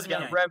 And it doesn't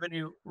mean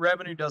anything.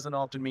 Revenue doesn't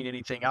often mean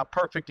anything. A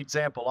perfect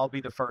example, I'll be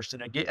the first.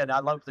 And again, and I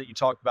love that you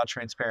talked about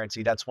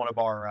transparency. That's one of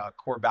our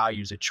core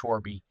values at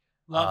Chorby.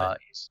 Love it.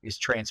 Is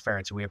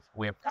transparency. We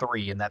have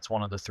three, and that's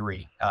one of the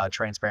three,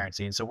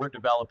 transparency. And so we're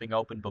developing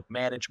open book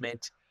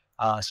management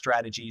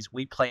strategies.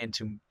 We plan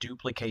to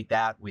duplicate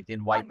that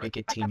within White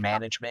Picket team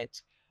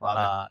management.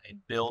 And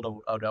build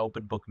an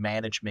open book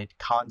management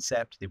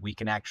concept that we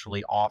can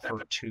actually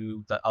offer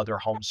to the other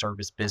home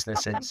service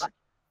businesses.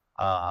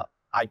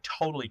 I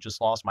totally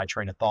just lost my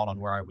train of thought on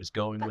where I was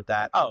going with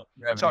that. Oh,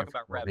 talk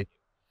about revenue.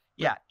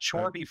 Yeah,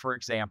 Chorby, for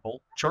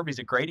example. Chorby's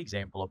a great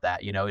example of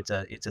that. It's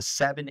a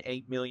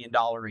 $7-8 million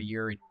a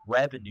year in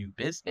revenue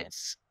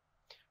business.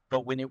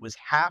 But when it was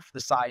half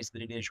the size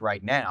that it is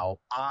right now,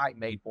 I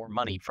made more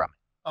money from it.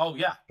 Oh,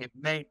 yeah. It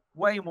made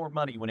way more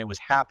money when it was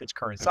half its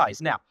current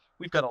size. Now,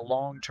 we've got a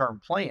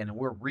long-term plan, and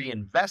we're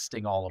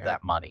reinvesting all of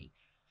that money.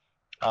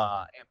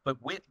 But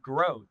with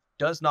growth,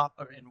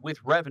 and with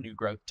revenue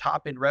growth,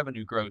 top-end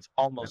revenue growth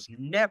almost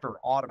never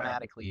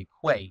automatically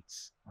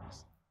equates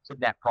to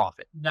net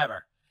profit.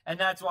 Never. And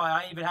that's why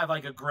I even have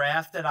like a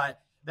graph that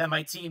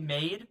my team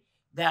made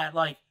that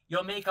like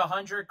you'll make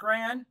 100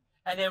 grand,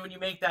 and then when you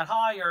make that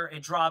higher,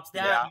 it drops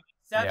down.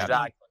 Yeah,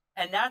 exactly.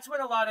 And that's when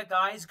a lot of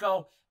guys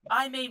go,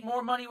 I made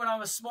more money when I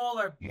was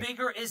smaller.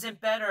 Bigger isn't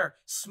better.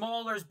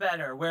 Smaller's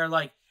better. Where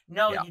like,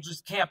 no, you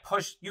just can't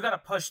push. You got to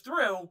push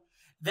through.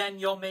 Then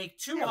you'll make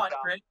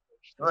 200,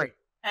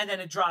 and then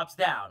it drops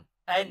down.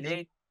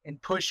 And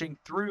pushing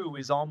through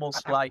is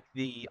almost like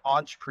the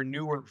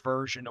entrepreneur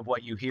version of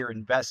what you hear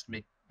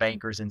investment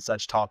bankers and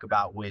such talk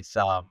about with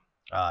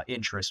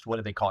interest. What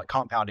do they call it?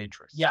 Compound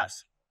interest.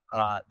 Yes.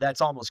 That's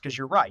almost, because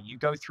you're right. You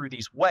go through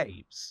these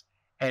waves.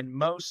 And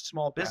most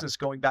small business,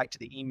 going back to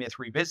the E-Myth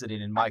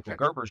Revisited in Michael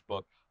Gerber's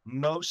book,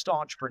 most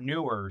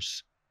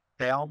entrepreneurs,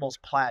 they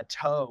almost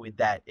plateau at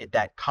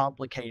that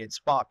complicated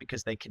spot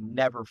because they can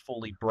never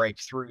fully break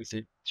through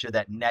to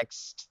that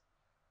next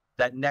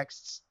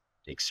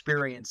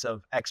experience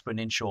of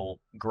exponential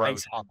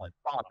growth on the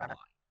bottom line.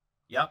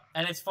 Yep.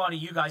 And it's funny,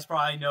 you guys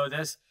probably know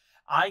this.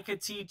 I could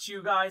teach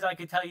you guys, I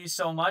could tell you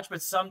so much,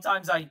 but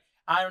sometimes I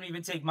don't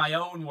even take my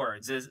own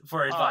words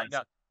for advice.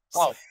 No.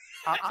 Well,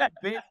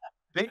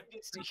 Vic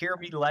gets to hear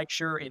me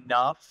lecture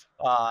enough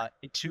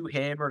to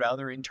him or to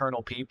other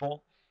internal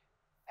people.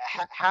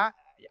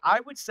 I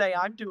would say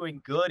I'm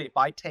doing good if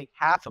I take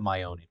half of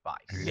my own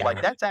advice. Yeah.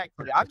 Like, that's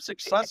actually, I'm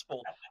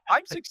successful.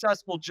 I'm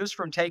successful just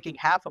from taking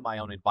half of my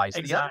own advice.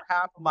 Exactly. The other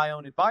half of my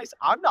own advice,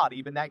 I'm not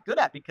even that good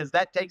at, because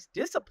that takes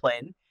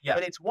discipline. Yeah.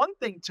 But it's one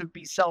thing to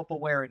be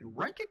self-aware and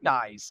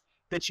recognize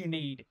that you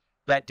need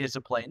that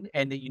discipline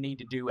and that you need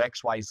to do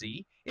X, Y,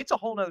 Z. It's a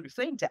whole other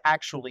thing to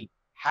actually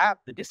have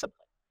the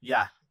discipline.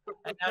 Yeah.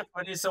 And that's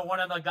what it is. So one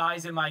of the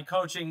guys in my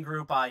coaching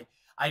group, I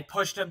I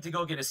pushed him to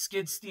go get a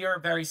skid steer,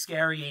 very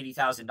scary,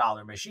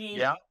 $80,000 machine.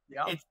 Yeah.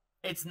 Yeah.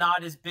 It's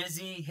not as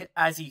busy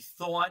as he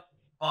thought,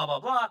 blah, blah,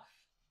 blah.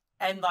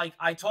 And like,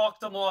 I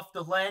talked him off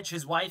the ledge.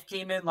 His wife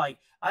came in, like,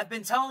 I've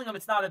been telling him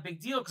it's not a big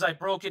deal because I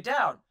broke it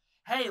down.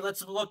 Hey,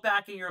 let's look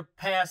back at your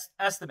past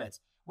estimates.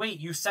 Wait,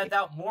 you sent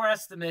out more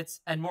estimates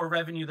and more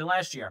revenue than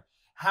last year.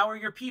 How are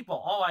your people?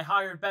 Oh, I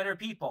hired better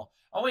people.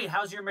 Oh, wait,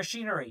 how's your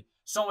machinery?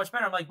 So much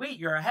better. I'm like, wait,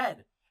 you're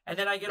ahead. And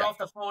then I get off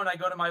the phone. I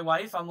go to my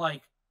wife. I'm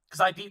like, because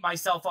I beat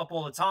myself up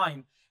all the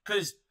time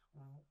because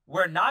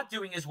we're not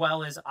doing as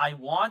well as I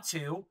want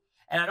to.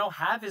 And I don't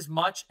have as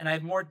much. And I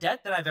have more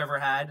debt than I've ever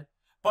had.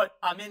 But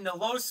I'm in the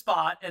low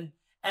spot. And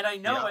I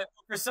know it.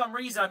 For some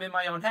reason, I'm in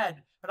my own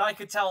head. But I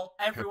could tell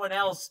everyone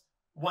else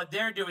what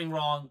they're doing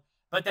wrong.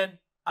 But then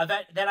I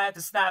have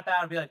to snap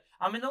out and be like,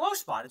 I'm in the low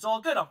spot. It's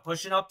all good. I'm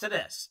pushing up to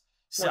this.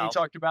 So well, you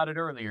talked about it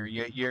earlier.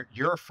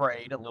 You're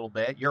afraid a little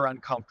bit. You're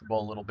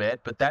uncomfortable a little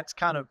bit, but that's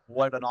kind of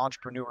what an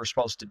entrepreneur is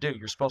supposed to do.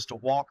 You're supposed to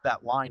walk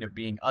that line of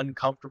being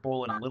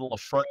uncomfortable and a little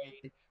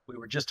afraid. We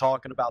were just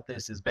talking about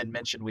this. As Ben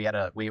mentioned, we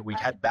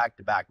had back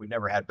to back. We've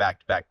never had back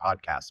to back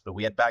podcasts, but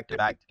we had back to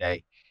back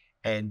today,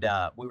 and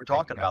we were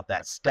talking about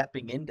that,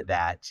 stepping into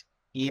that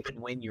even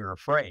when you're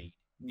afraid.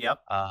 Yep.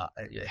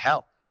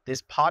 Hell,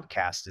 this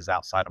podcast is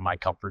outside of my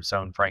comfort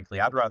zone. Frankly,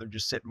 I'd rather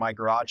just sit in my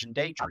garage and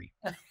daydream.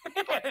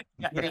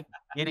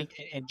 getting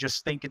and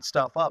just thinking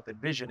stuff up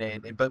and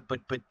visioning,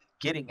 but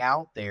getting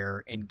out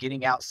there and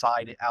getting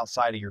outside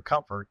of your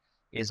comfort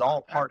is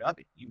all part of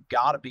it. You've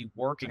got to be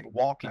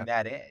walking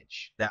that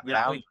edge, that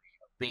boundary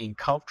of being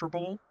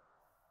comfortable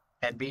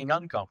and being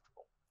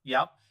uncomfortable.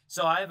 Yep.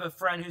 So I have a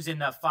friend who's in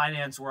the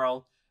finance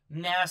world,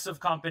 massive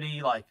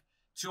company, like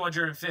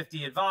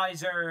 250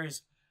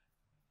 advisors,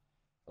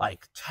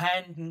 like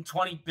 10,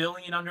 20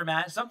 billion under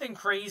management, something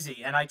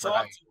crazy. And I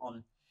talked to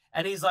him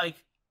and he's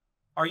like,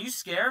 are you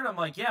scared? I'm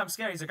like, yeah, I'm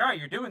scared. He's like, all right,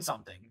 you're doing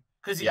something.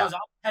 Because he goes, I'm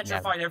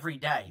petrified every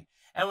day.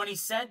 And when he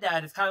said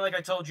that, it's kind of like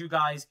I told you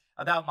guys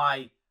about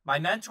my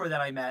mentor that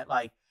I met.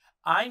 Like,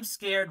 I'm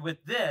scared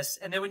with this.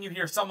 And then when you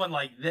hear someone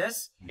like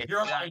this,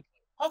 you're like,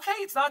 okay,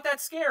 it's not that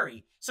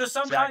scary. So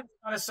sometimes you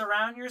want to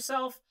surround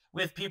yourself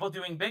with people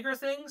doing bigger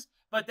things,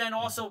 but then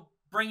also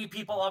bringing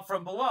people up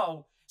from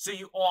below so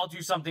you all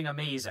do something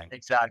amazing.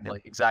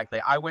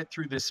 Exactly. I went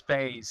through this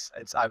phase.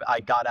 I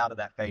got out of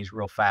that phase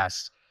real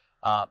fast.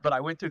 But I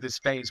went through this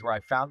phase where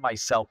I found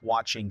myself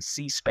watching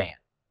C-SPAN.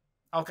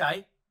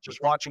 Okay. Just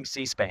watching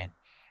C-SPAN.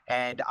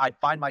 And I'd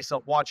find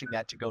myself watching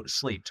that to go to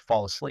sleep, to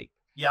fall asleep.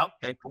 Yep.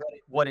 And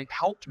what it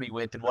helped me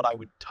with, and what I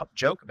would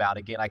joke about,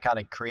 again, I kind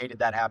of created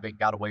that habit,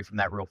 got away from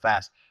that real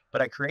fast.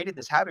 But I created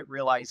this habit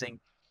realizing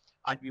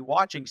I'd be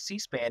watching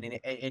C-SPAN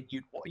and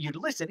you'd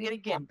listen. And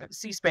again,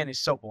 C-SPAN is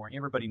so boring.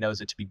 Everybody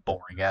knows it to be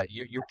boring.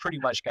 You're pretty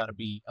much got to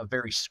be a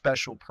very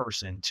special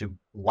person to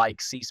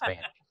like C-SPAN.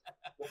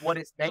 What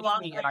it's making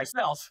me,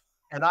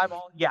 and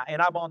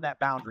I'm on that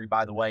boundary,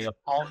 by the way, of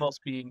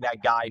almost being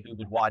that guy who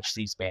would watch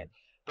C-SPAN.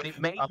 But it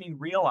made me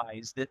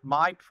realize that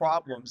my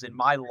problems in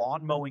my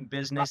lawn mowing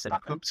business and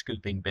poop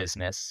scooping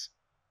business,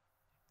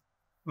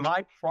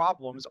 my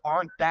problems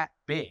aren't that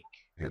big.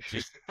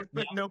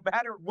 No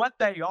matter what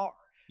they are,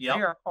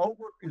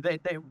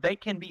 they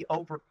can be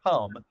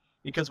overcome,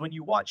 because when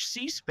you watch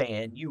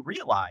C-SPAN, you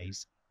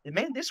realize that,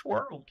 man, this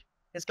world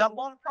has got a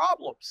lot of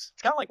problems.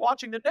 It's kind of like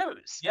watching the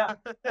news. Yeah.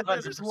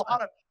 There's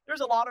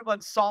a lot of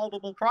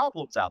unsolvable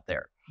problems out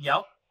there.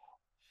 Yep.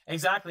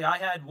 Exactly. I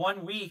had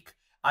 1 week,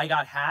 I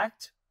got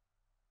hacked,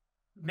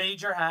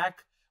 major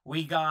hack.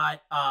 We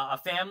got a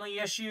family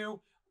issue,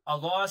 a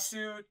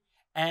lawsuit,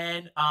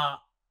 and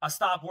a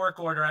stop work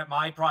order at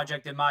my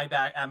project at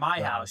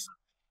my house.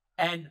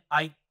 And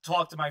I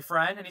talked to my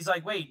friend, and he's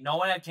like, wait, no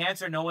one had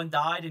cancer, no one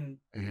died, and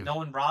no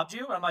one robbed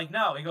you? And I'm like,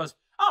 no. He goes,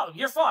 oh,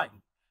 you're fine.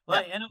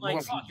 Like, and I'm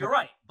like, fuck, you're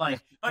right.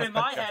 Like, but in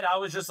my head, I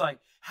was just like,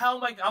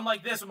 I'm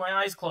like this with my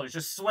eyes closed,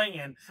 just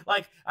swinging.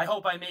 Like, I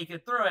hope I make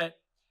it through it.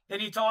 Then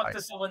you talk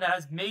to someone that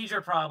has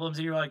major problems,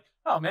 and you're like,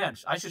 oh man,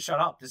 I should shut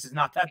up. This is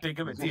not that big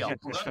of a deal.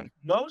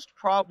 Most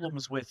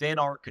problems within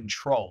our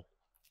control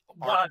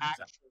are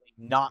actually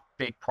not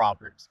big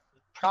problems.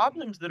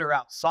 Problems that are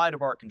outside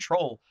of our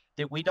control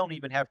that we don't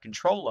even have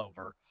control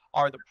over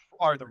are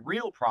the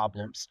real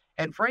problems.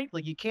 And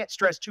frankly, you can't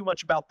stress too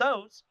much about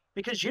those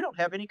because you don't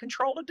have any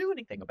control to do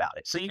anything about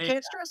it. So you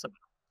can't stress about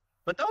it.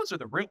 But those are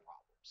the real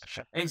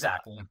problems.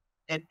 Exactly.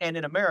 And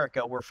in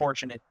America, we're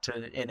fortunate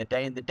in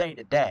the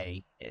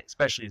day-to-day,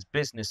 especially as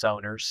business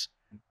owners,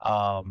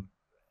 we're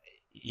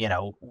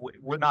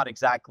not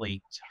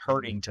exactly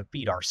hurting to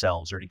feed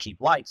ourselves or to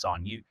keep lights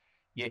on.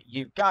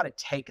 You've got to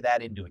take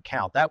that into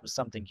account. That was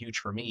something huge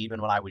for me, even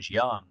when I was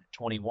young,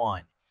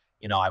 21.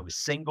 I was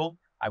single.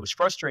 I was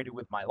frustrated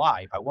with my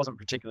life. I wasn't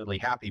particularly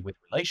happy with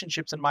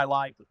relationships in my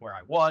life, with where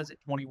I was at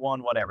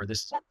 21, whatever.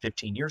 This is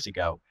 15 years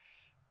ago.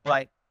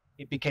 But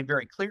it became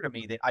very clear to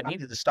me that I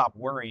needed to stop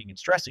worrying and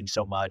stressing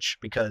so much,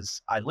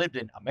 because I lived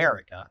in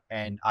America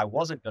and I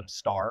wasn't going to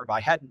starve. I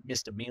hadn't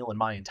missed a meal in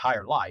my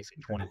entire life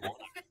in 21.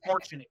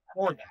 Fortunate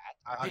for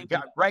that. I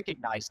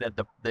recognize that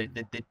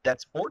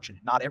that's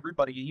fortunate. Not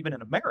everybody, even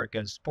in America,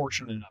 is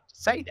fortunate enough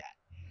to say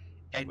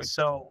that. And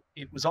so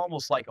it was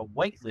almost like a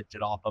weight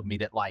lifted off of me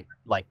that like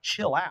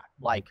chill out.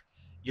 Like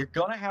you're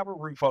gonna have a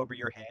roof over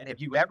your head. Have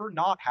you ever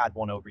not had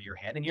one over your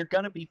head? And you're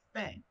gonna be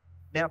fed.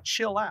 Now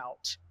chill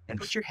out and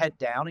put your head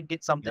down and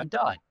get something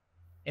done.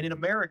 And in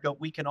America,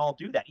 we can all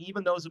do that.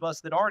 Even those of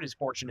us that aren't as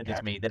fortunate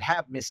as me, that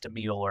have missed a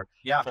meal or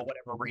for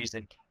whatever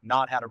reason,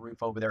 not had a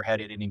roof over their head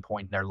at any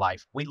point in their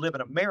life. We live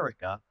in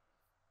America.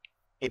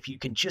 If you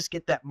can just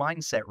get that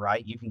mindset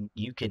right,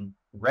 you can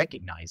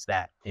recognize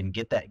that and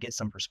get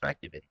some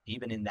perspective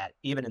even in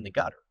the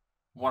gutter.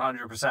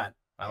 100%.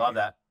 I love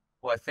that.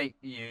 Well, I think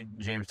you,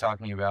 James,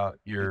 talking about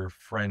your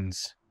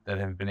friends that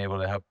have been able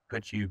to help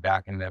put you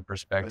back in that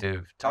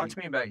perspective. Talk to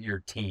me about your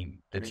team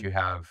that you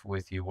have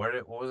with you. What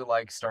was it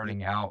like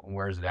starting out, and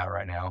where is it at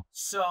right now?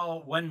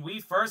 So when we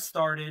first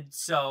started,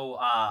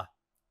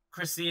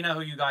 Christina,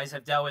 who you guys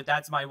have dealt with,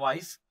 that's my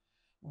wife.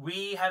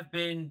 This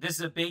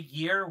is a big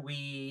year.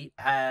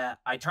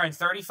 I turned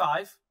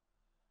 35.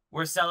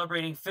 We're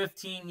celebrating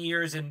 15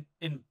 years in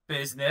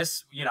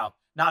business,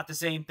 not the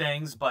same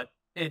things, but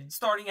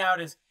starting out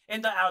as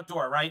in the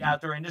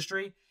outdoor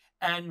industry.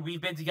 And we've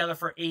been together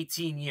for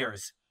 18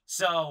 years.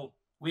 So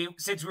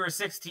since we were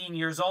 16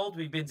 years old,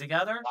 we've been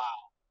together. Wow.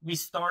 We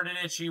started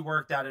it. She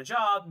worked out a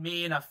job.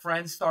 Me and a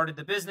friend started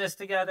the business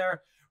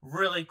together.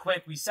 Really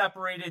quick, we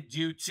separated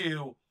due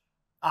to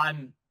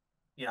I'm,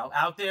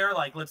 out there,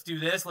 like, let's do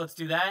this, let's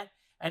do that.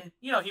 And,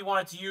 he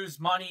wanted to use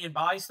money and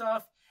buy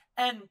stuff.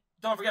 And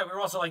don't forget, we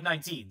were also like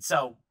 19.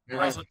 So we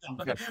also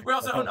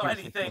don't know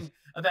anything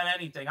about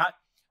anything.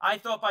 I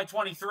thought by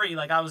 23,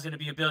 like I was going to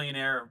be a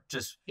billionaire,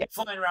 just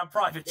flying around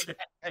private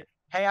jet.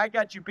 Hey, I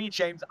got you beat,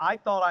 James. I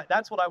thought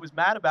that's what I was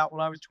mad about when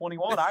I was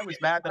 21. I was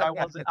mad that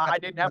I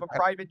didn't have a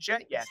private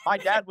jet yet. My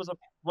dad was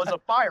a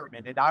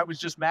fireman, and I was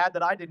just mad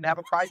that I didn't have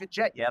a private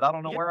jet yet. I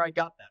don't know where I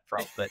got that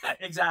from, but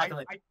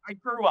exactly. I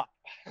grew up.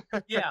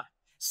 Yeah.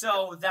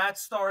 So that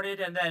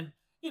started, and then,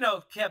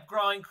 kept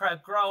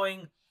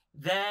growing.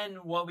 Then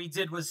what we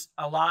did was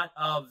a lot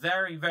of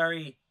very,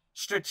 very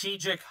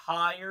strategic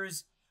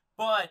hires,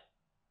 but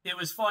it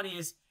was funny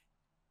is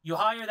you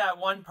hire that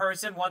one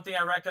person. One thing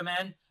I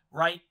recommend,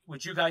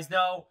 which you guys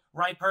know,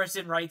 right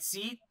person, right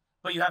seat,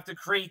 but you have to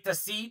create the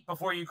seat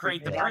before you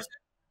create the person.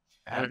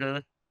 Mm-hmm.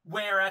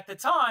 Where at the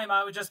time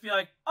I would just be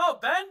like, oh,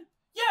 Ben,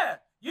 yeah,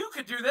 you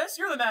could do this.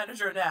 You're the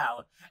manager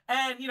now.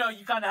 And, you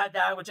kind of had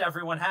that, which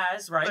everyone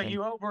has, right? So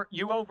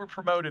you over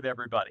promoted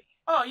everybody.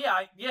 Oh,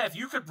 yeah. If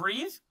you could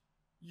breathe,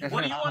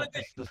 what do you want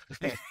to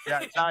do?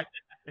 Yeah,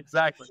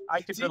 exactly.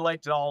 I can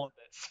relate to all of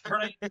this.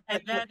 Right.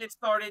 And then it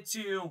started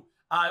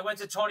I went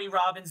to Tony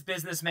Robbins'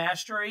 Business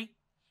Mastery,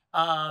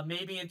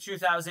 maybe in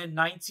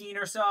 2019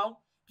 or so,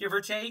 give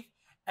or take.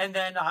 And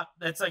then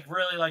it's like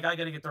really like I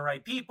got to get the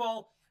right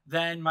people.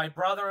 Then my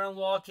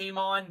brother-in-law came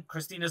on,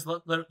 Christina's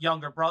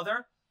younger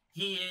brother.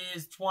 He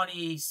is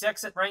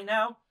 26 right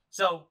now.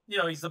 So,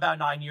 he's about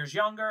 9 years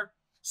younger.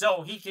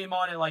 So he came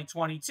on at like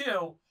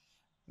 22.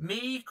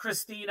 Me,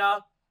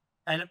 Christina,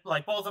 and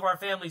like both of our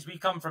families, we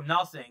come from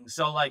nothing.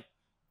 So like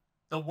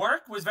the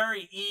work was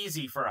very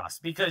easy for us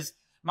because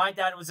my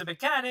dad was a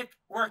mechanic,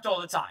 worked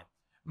all the time.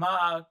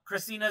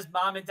 Christina's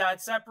mom and dad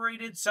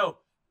separated. So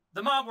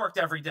the mom worked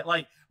every day.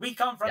 Like we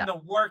come from the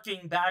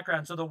working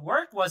background. So the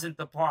work wasn't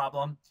the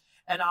problem.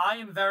 And I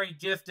am very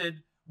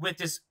gifted with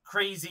this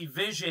crazy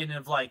vision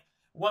of like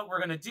what we're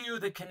going to do,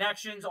 the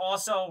connections.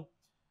 Also,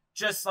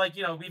 just like,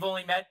 we've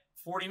only met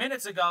 40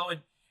 minutes ago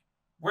and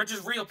we're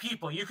just real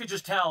people. You could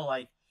just tell,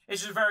 like,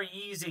 it's just very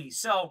easy.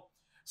 So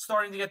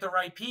starting to get the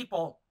right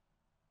people.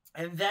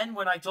 And then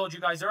when I told you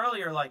guys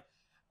earlier, like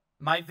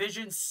my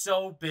vision's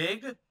so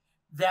big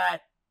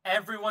that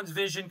everyone's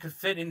vision could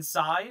fit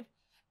inside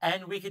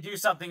and we could do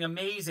something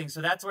amazing.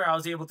 So that's where I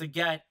was able to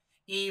get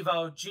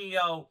Evo,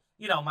 Gio,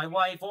 my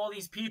wife, all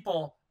these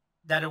people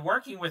that are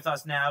working with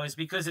us now is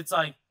because it's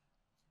like,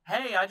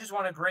 hey, I just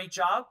want a great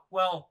job.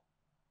 Well,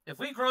 if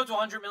we grow to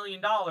 $100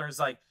 million,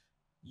 like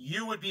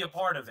you would be a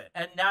part of it.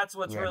 And that's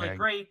what's really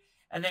great.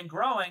 And then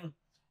growing,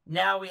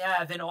 now we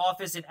have an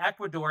office in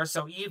Ecuador.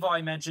 So Evo,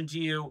 I mentioned to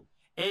you,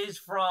 is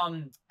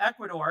from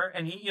Ecuador.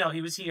 And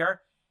he was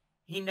here.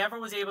 He never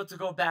was able to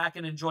go back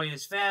and enjoy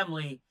his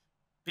family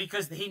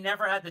because he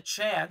never had the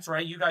chance,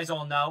 right? You guys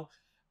all know.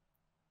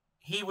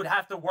 He would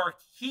have to work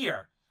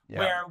here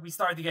where we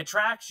started to get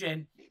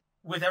traction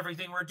with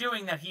everything we're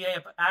doing, that he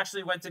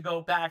actually went to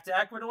go back to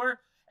Ecuador.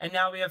 And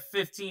now we have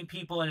 15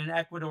 people in an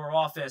Ecuador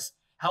office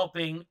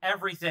helping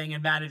everything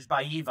and managed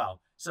by Evo.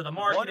 So the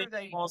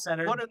marketing call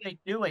center. What are they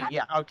doing?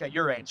 Yeah. Okay.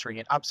 You're answering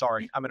it. I'm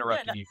sorry. I'm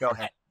interrupting you. Go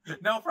ahead.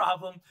 No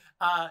problem.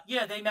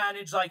 They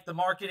manage like the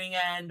marketing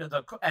end and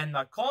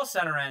the call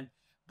center end,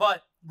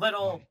 but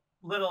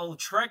little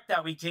trick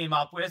that we came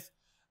up with.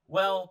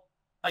 Well,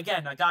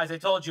 again, guys, I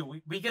told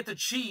you, we get to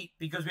cheat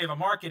because we have a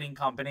marketing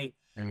company.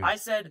 Mm-hmm. I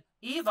said,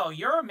 Evo,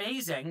 you're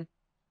amazing.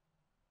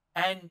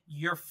 And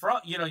you're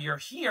you're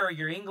here,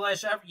 you're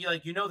English,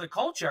 the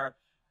culture.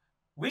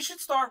 We should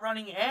start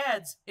running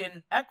ads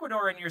in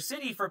Ecuador in your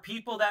city for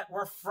people that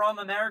were from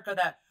America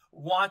that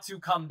want to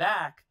come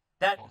back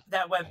that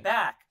went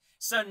back.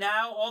 So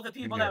now all the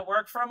people that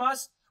work from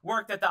us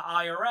worked at the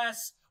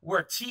IRS,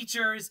 were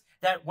teachers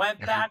that went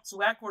back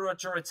to Ecuador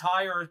to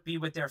retire or be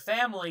with their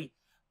family,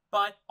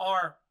 but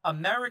are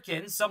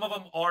Americans. Some of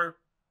them are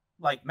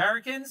like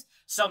Americans,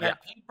 some have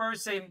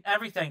papers, same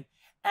everything.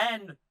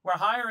 And we're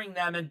hiring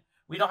them, and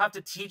we don't have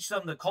to teach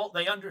them the cult.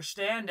 They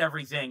understand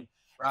everything.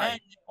 And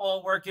they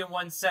all work in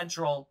one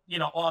central,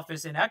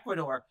 office in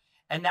Ecuador.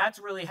 And that's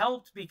really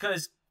helped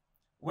because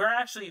we're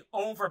actually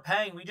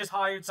overpaying. We just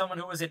hired someone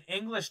who was an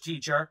English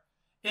teacher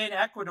in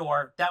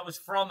Ecuador that was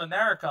from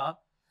America,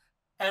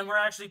 and we're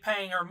actually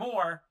paying her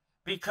more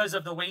because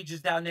of the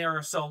wages down there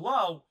are so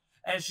low.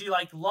 And she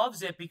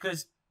loves it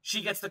because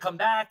she gets to come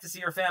back to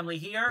see her family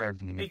here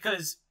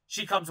because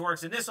she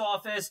works in this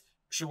office.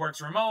 She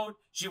works remote.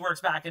 She works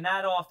back in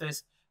that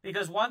office.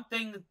 Because one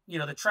thing,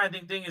 the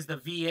trending thing is the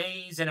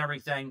VAs and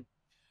everything.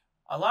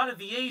 A lot of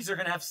VAs are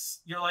going to have,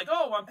 you're like,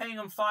 oh, I'm paying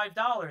them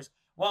 $5.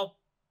 Well,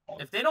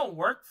 if they don't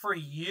work for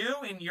you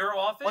in your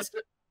office.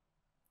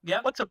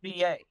 What's a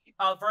VA?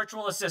 A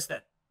virtual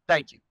assistant.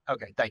 Thank you.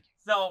 Okay, thank you.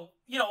 So,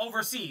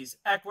 overseas,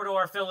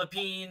 Ecuador,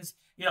 Philippines,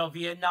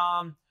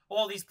 Vietnam,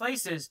 all these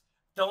places.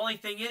 The only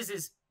thing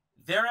is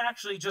they're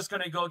actually just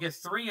going to go get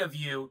 3 of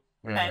you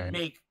and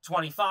make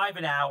 $25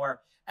 an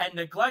hour and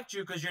neglect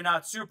you because you're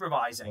not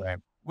supervising. Right.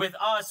 With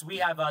us, we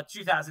have a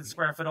 2,000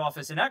 square foot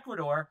office in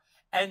Ecuador,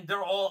 and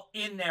they're all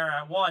in there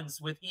at once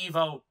with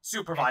Evo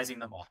supervising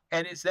them all.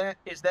 And is that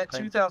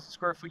 2,000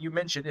 square foot you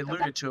mentioned,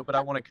 alluded to it, but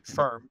I want to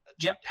confirm.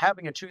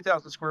 Having a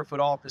 2,000 square foot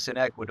office in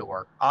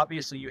Ecuador,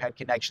 obviously you had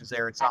connections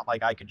there. It's not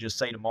like I could just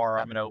say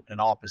tomorrow I'm going to open an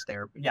office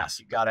there.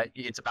 Yes.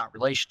 It's about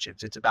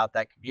relationships. It's about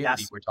that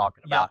community we're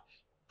talking about.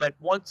 But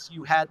once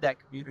you had that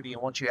community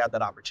and once you had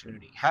that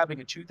opportunity,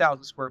 having a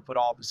 2,000 square foot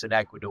office in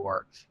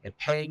Ecuador and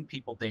paying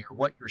people there,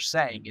 what you're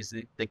saying is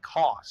that the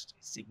cost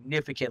is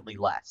significantly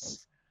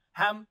less.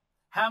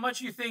 How much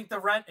you think the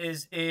rent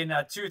is in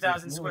a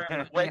 2,000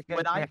 square?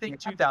 When I think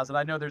 2,000,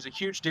 I know there's a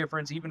huge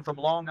difference even from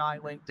Long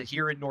Island to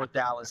here in North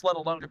Dallas, let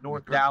alone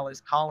North Dallas,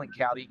 Collin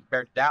County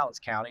compared to Dallas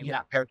County,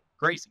 compared to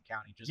Grayson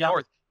County, just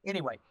north.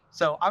 Anyway,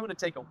 so I'm going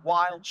to take a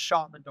wild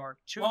shot in the dark.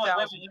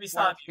 2,000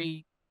 square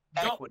feet.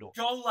 Ecuador.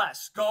 Go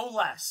less.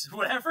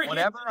 Whatever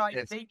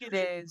I think it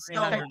is.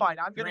 Okay, fine.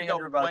 I'm going to go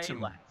way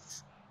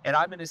less. And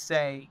I'm going to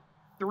say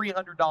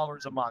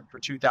 $300 a month for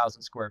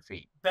 2,000 square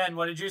feet. Ben,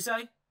 what did you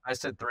say? I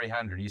said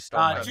 300. You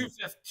stole my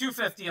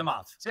 $250 a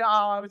month. So,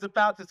 I was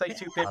about to say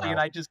 250 and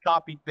I just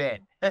copied Ben.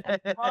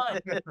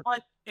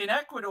 but in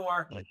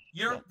Ecuador,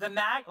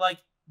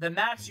 the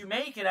max you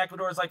make in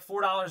Ecuador is like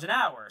 $4 an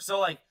hour.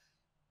 So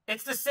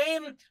it's the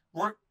same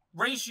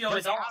ratio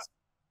as us.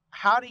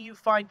 How do you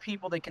find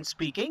people that can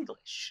speak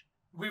English?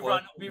 We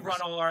run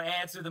all our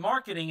ads through the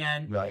marketing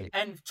end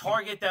and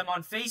target them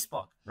on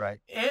Facebook. Right.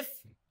 If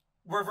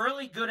we're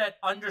really good at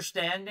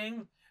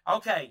understanding,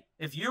 okay,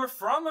 if you're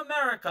from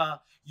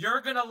America,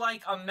 you're going to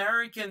like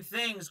American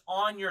things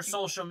on your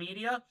social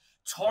media,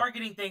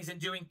 targeting things and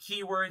doing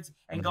keywords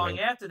and going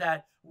after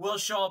that will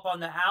show up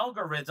on the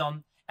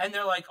algorithm. And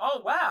they're like,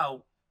 oh,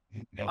 wow,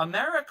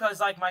 America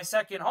is like my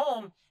second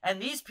home. And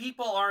these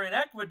people are in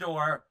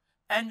Ecuador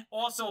and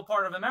also a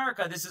part of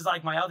America. This is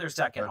like my other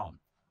second home.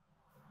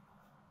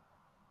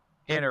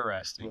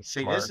 Interesting.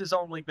 See, this has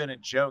only been a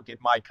joke at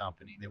my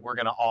company that we're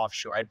going to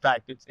offshore. In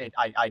fact,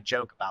 I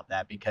joke about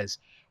that because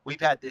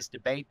we've had this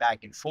debate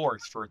back and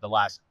forth for the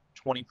last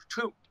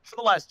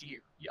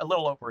year, a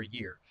little over a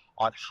year,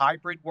 on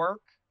hybrid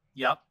work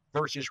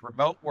versus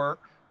remote work.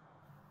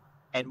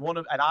 And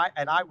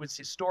I was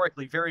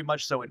historically very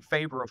much so in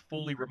favor of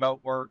fully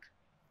remote work.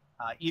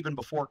 Even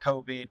before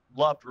COVID,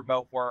 loved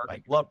remote work,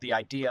 loved the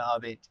idea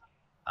of it.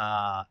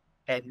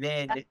 And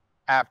then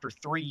after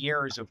 3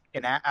 years of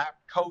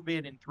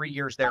COVID and 3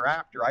 years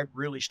thereafter, I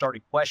really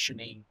started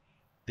questioning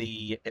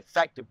the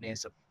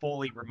effectiveness of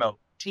fully remote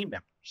team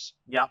members.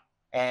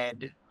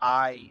 And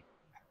I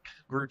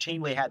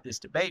routinely had this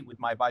debate with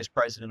my vice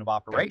president of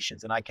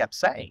operations, and I kept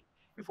saying,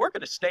 if we're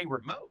going to stay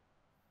remote,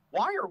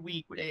 why are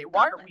we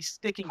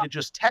sticking to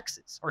just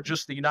Texas or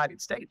just the United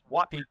States?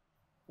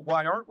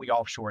 Why aren't we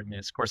offshoring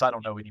this? Of course, I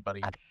don't know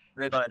anybody.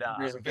 But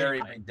there's a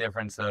very big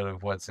difference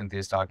of what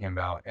Cynthia's talking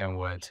about and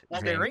what.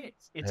 Well, there is.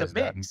 It's a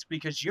mix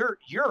because you're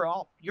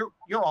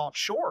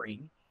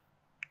offshoring,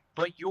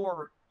 but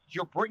you're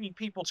bringing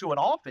people to an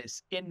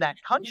office in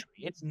that country.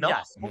 It's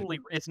not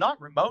it's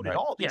not remote at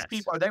all. These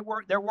people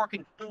they're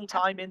working full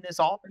time in this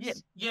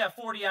office.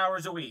 40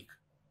 hours a week.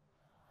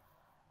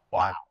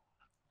 Wow.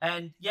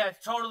 And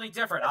it's totally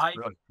different.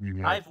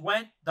 I've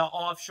went the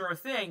offshore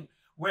thing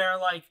where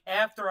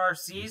after our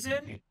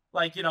season,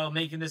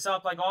 making this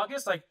up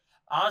August,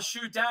 I'll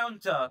shoot down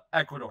to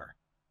Ecuador.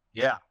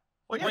 Yeah.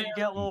 Well, you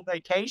get a little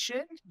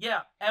vacation.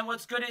 Yeah. And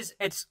what's good is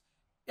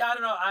I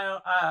don't know.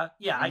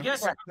 I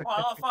guess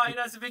qualified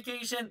as a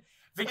vacation.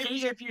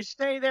 If you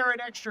stay there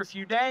an extra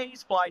few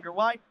days, fly your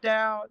wife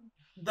down.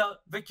 The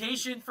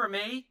vacation for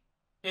me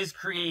is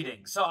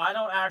creating. So I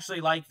don't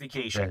actually like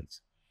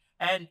vacations.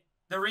 And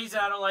the reason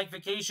I don't like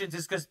vacations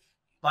is because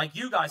like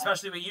you guys,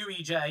 especially with you,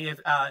 EJ,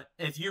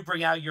 if you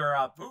bring out your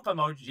poop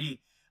emoji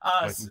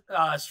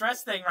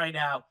stress thing right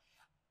now,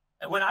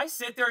 when I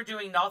sit there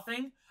doing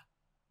nothing,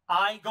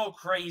 I go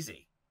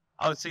crazy.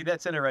 Oh, see,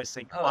 that's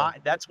interesting. Oh.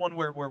 That's one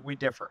where we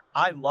differ.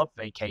 I love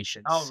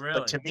vacations, Oh, but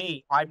really? to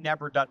me, I'm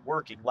never done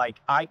working. Like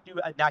I do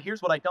now.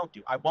 Here's what I don't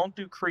do. I won't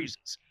do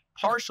cruises,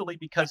 partially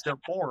because they're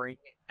boring,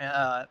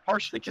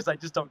 partially because I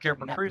just don't care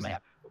for cruising,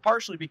 but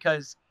partially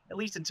because at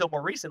least until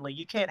more recently,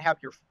 you can't have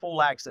your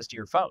full access to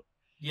your phone.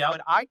 Yep.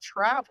 When I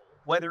travel,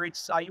 whether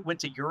it's I went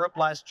to Europe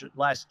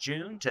last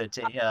June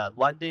to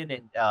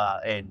London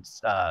and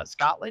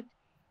Scotland,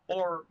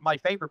 or my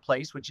favorite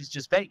place, which is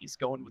just Vegas,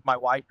 going with my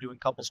wife, doing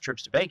couples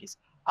trips to Vegas.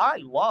 I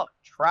love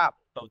travel,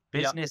 both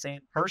business and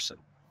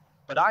personal,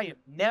 but I am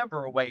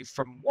never away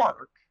from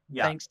work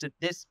thanks to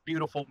this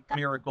beautiful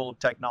miracle of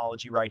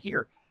technology right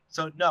here.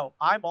 So no,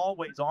 I'm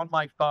always on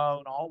my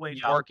phone,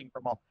 always working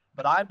from home.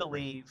 But I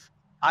believe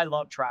I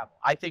love travel.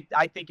 I think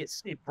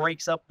it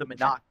breaks up the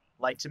monotony.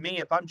 Like to me,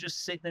 if I'm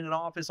just sitting in an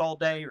office all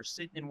day or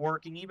sitting and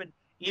working,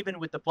 even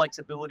with the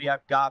flexibility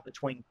I've got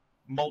between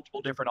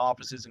multiple different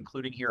offices,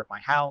 including here at my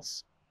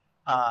house,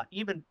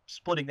 even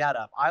splitting that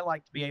up, I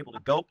like to be able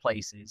to go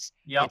places.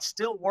 Yep. It's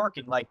still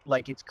working, like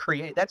it's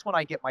create. That's when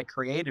I get my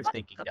creative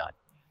thinking done.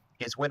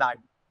 Is when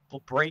I'm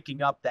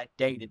breaking up that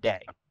day to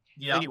day.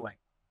 Yeah. Anyway,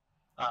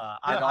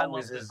 I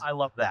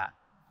love that.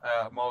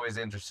 I'm always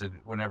interested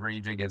whenever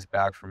EJ gets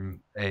back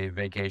from a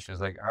vacation.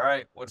 It's like, all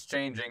right, what's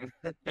changing?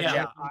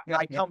 Yeah,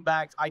 I come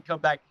back.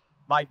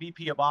 My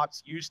VP of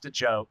Ops used to,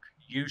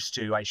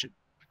 I should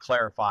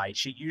clarify,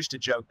 she used to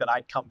joke that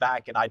I'd come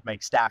back and I'd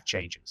make staff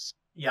changes.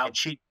 Yeah.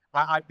 And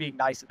I'm being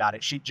nice about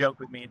it. She'd joke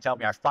with me and tell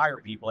me I fire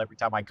people every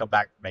time I come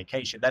back from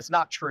vacation. That's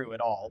not true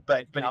at all.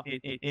 But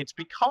it's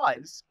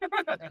because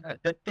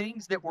the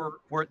things that were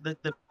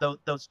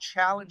those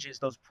challenges,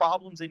 those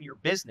problems in your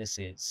business,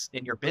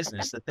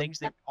 the things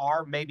that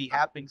maybe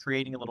have been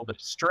creating a little bit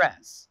of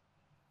stress.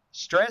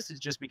 Stress is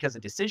just because a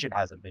decision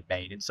hasn't been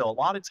made. And so a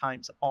lot of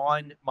times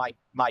on my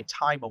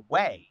time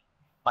away,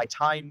 my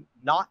time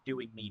not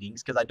doing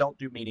meetings, because I don't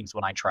do meetings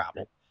when I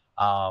travel,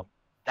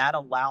 that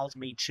allows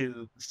me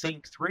to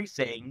think through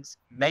things,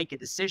 make a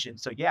decision.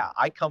 So yeah,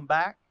 I come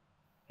back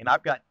and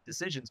I've got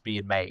decisions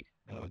being made.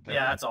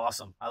 Yeah, that's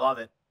awesome. I love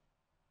it.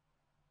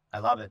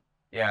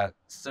 Yeah.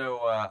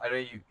 So I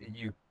know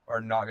you are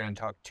not going to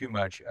talk too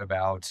much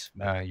about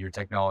your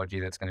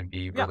technology that's going to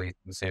be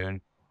releasing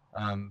soon.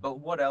 But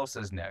what else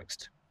is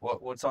next?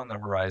 What's on the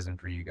horizon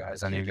for you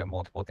guys? I know you've got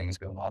multiple things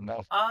going on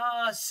now.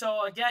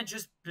 So again,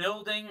 just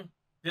building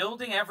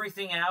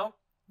everything out.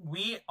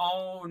 We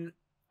own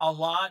a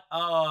lot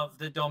of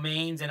the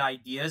domains and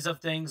ideas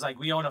of things. Like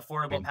we own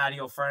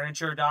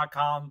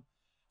affordablepatiofurniture.com.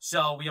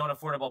 So we own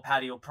affordable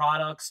patio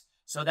products.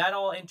 So that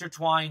all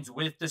intertwines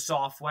with the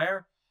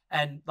software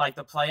and like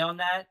the play on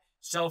that.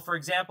 So for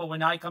example,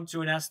 when I come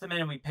to an estimate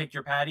and we pick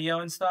your patio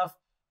and stuff,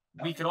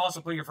 we could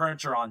also put your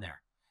furniture on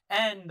there.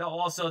 And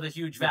also the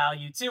huge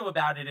value too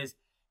about it is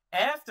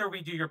after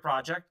we do your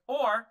project,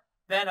 or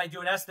then I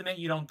do an estimate,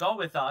 you don't go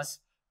with us.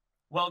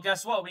 Well,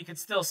 guess what? We could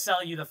still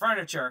sell you the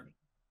furniture.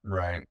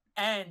 Right.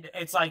 And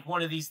it's like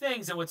one of these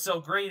things. And what's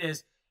so great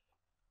is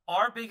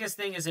our biggest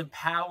thing is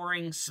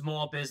empowering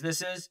small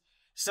businesses.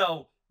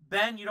 So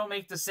Ben, you don't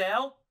make the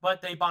sale,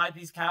 but they buy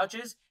these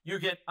couches. You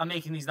get, I'm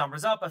making these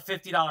numbers up, a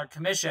 $50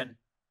 commission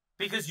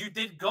because you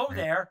did go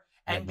there.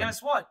 And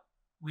guess what?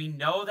 We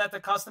know that the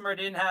customer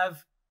didn't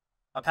have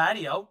a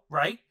patio,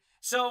 right?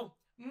 So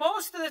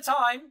most of the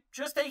time,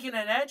 just taking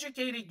an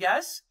educated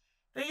guess,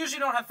 they usually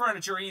don't have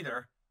furniture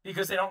either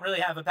because they don't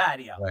really have a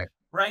patio,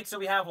 right? So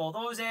we have all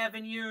those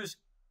avenues.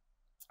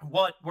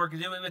 What we're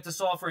doing with the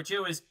software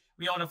too is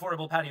we own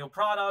affordable patio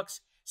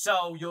products.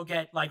 So you'll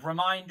get like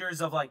reminders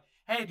of like,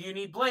 hey, do you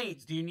need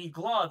blades? Do you need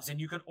gloves?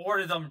 And you could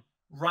order them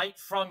right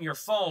from your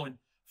phone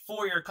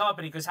for your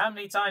company. Because how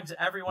many times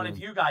every one of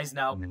you guys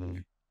know,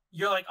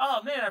 you're like,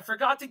 oh man, I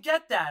forgot to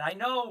get that. I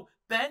know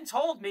Ben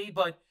told me,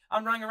 but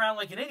I'm running around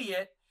like an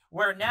idiot.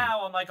 Where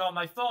now I'm like on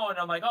my phone,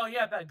 I'm like, oh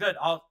yeah, good.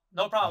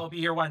 No problem. I'll be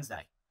here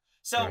Wednesday.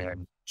 So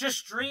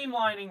just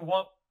streamlining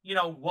what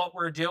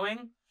we're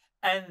doing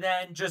and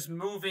then just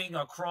moving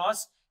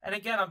across. And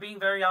again, I'm being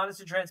very honest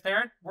and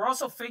transparent. We're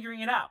also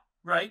figuring it out,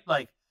 right?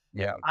 Like,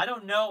 I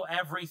don't know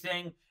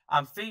everything.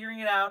 I'm figuring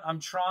it out. I'm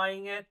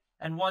trying it.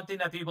 And one thing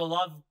that people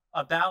love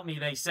about me,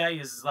 they say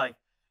is like,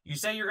 you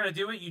say you're going to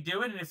do it, you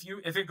do it. And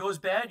if it goes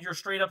bad, you're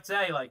straight up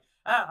say like,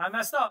 I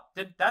messed up.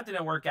 That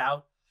didn't work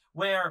out.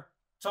 Where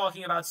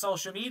talking about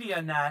social media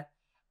and that,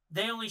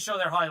 they only show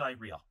their highlight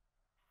reel.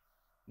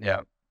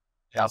 Yeah.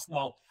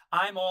 So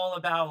I'm all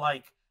about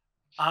like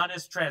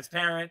honest,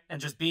 transparent, and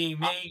just being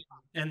me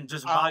and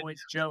just I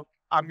always joke.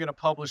 I'm going to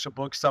publish a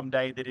book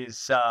someday that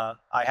is,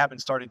 I haven't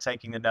started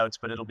taking the notes,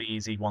 but it'll be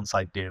easy once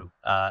I do.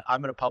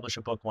 I'm going to publish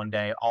a book one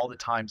day, all the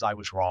times I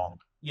was wrong.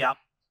 Yeah.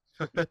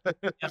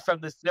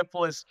 From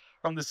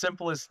the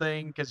simplest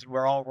thing, because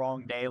we're all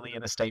wrong daily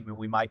in a statement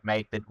we might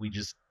make that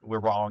we're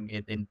wrong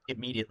and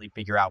immediately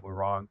figure out we're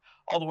wrong,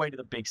 all the way to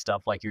the big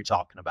stuff like you're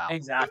talking about.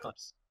 Exactly.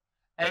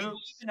 And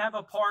we even have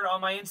a part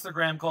on my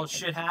Instagram called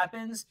Shit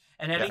Happens.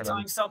 And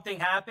anytime something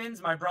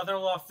happens, my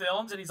brother-in-law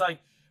films and he's like,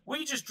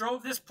 we just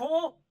drove this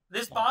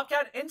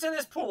bobcat into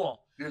this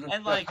pool.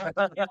 And like,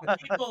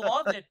 people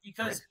love it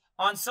because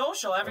on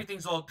social,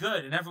 everything's all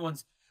good and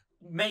everyone's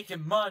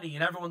making money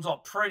and everyone's all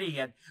pretty.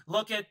 And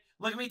look at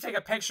me take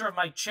a picture of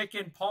my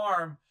chicken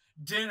parm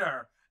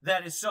dinner.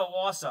 That is so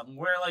awesome.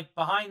 Where like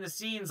behind the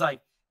scenes,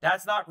 like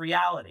that's not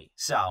reality.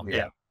 So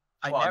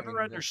I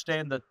never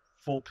understand the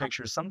full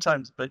pictures.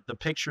 Sometimes, but the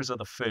pictures of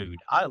the food.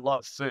 I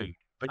love food,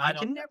 but you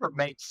can never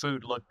make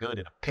food look good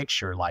in a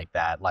picture like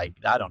that. Like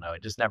I don't know,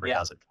 it just never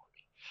does it for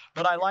me.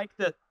 But I like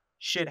that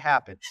shit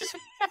happens.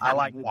 I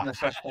like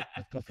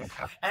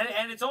that.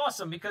 and it's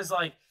awesome because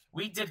like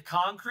we did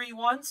concrete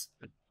once.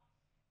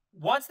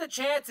 What's the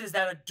chances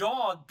that a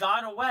dog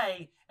got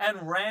away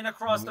and ran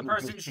across the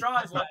person's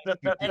driveway and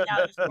now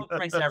there's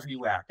footprints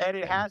everywhere? And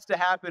it has to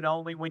happen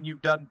only when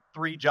you've done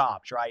 3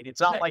 jobs, right? It's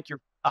not like your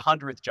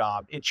 100th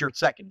job; it's your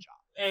 2nd job.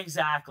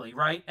 Exactly,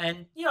 right?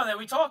 And then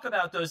we talk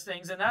about those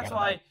things, and that's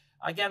why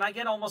again I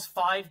get almost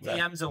 5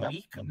 DMs a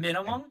week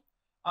minimum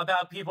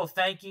about people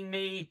thanking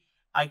me.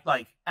 I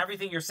like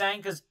everything you're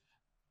saying because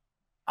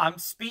I'm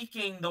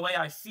speaking the way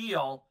I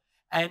feel,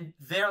 and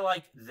they're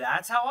like,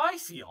 "That's how I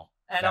feel,"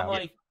 and I'm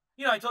like.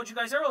 I told you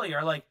guys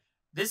earlier, like,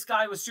 this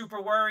guy was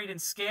super worried and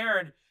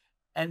scared.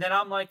 And then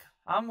I'm like,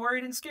 I'm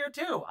worried and scared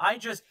too. I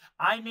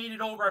made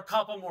it over a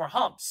couple more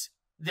humps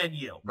than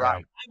you.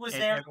 Right. I was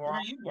there where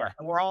you were.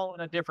 We're all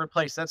in a different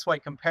place. That's why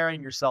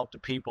comparing yourself to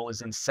people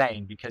is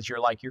insane because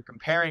you're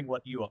comparing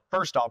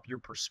first off, your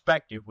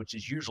perspective, which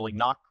is usually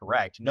not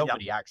correct.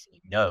 Nobody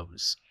actually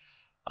knows.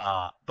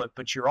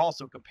 But you're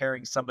also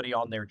comparing somebody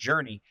on their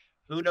journey.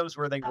 Who knows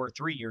where they were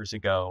 3 years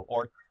ago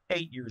or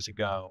 8 years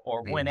ago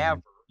or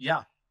whenever.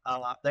 Yeah.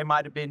 They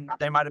might have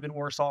been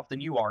worse off than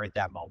you are at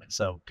that moment.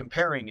 So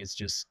comparing is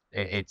just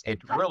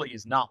it really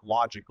is not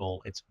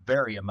logical. It's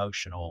very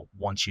emotional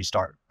once you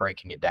start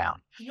breaking it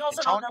down. You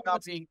also don't know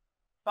what's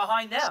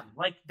behind them.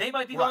 Like they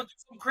might be going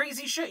through some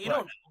crazy shit. You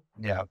don't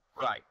know. Yeah,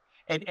 right.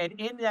 And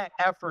in that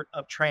effort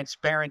of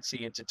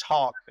transparency and to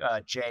talk,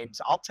 James,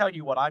 I'll tell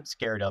you what I'm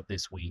scared of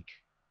this week.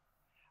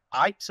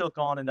 I took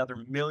on another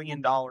 $1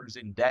 million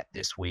in debt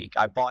this week.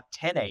 I bought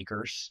 10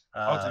 acres,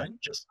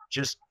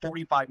 just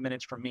 45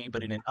 minutes from me,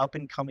 but in an up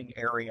and coming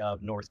area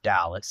of North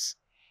Dallas.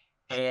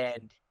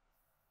 And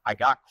I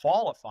got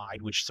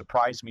qualified, which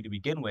surprised me to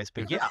begin with.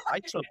 But yeah, I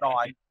took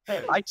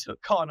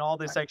on all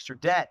this extra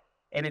debt.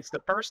 And it's the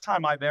first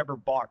time I've ever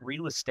bought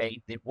real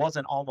estate that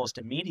wasn't almost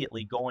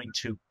immediately going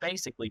to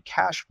basically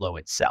cash flow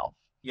itself.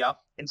 Yep.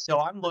 And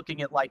so I'm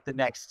looking at like the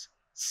next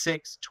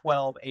 6,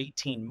 12,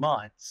 18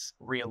 months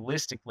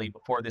realistically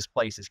before this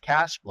place is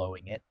cash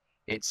flowing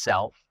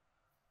itself.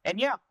 And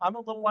yeah, I'm a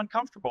little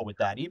uncomfortable with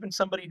that. Even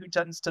somebody who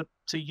tends to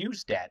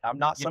use debt. I'm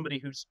not somebody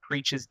who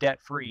preaches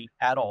debt free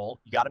at all.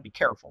 You got to be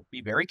careful.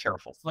 Be very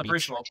careful. Be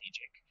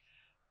strategic.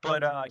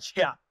 But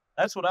yeah,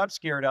 that's what I'm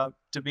scared of.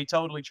 To be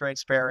totally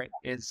transparent,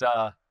 is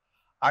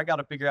I got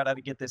to figure out how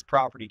to get this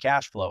property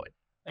cash flowing.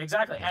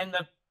 Exactly, and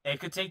it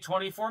could take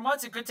 24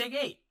 months. It could take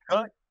 8.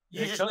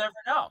 You just never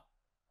know.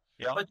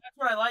 Yeah. But that's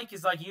what I like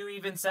is like you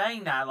even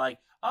saying that, like,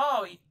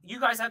 oh,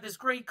 you guys have this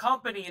great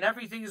company and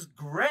everything is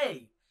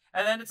great.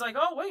 And then it's like,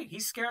 oh, wait,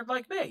 he's scared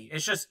like me.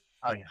 It's just,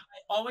 I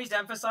always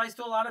emphasize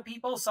to a lot of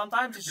people,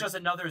 sometimes it's just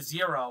another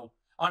zero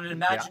on an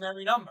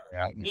imaginary number.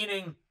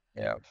 Meaning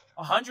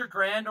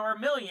 $100,000 or $1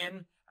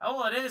 million,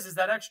 all it is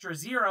that extra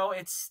zero.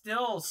 It's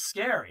still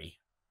scary.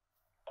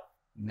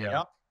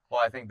 Yeah. Well,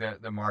 I think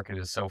that the market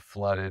is so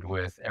flooded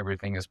with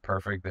everything is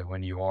perfect that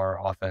when you are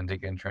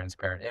authentic and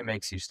transparent, it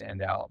makes you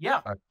stand out.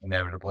 Yeah.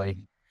 Inevitably.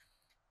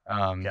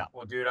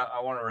 Well, dude,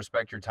 I want to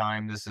respect your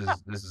time. This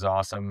is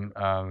awesome.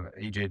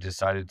 EJ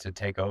decided to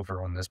take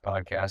over on this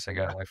podcast. I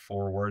got like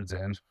 4 words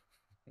in.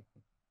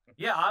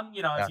 Yeah, I'm.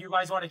 If you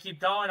guys want to keep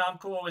going, I'm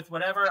cool with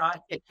whatever.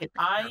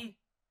 I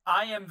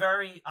am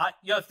very.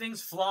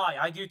 Things fly.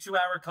 I do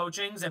 2-hour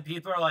coachings, and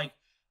people are like,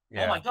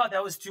 "Oh my god,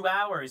 that was 2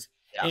 hours."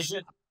 Yeah.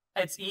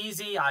 It's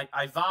easy. I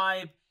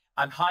vibe.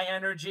 I'm high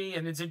energy,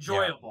 and it's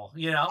enjoyable.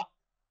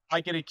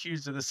 I get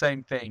accused of the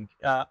same thing.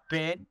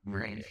 Ben,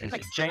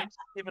 James,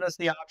 giving us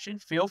the option.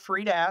 Feel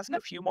free to ask a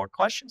few more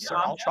questions, sir.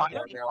 I'll try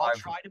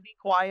to be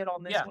quiet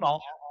on this one.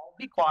 I'll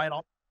be quiet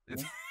on.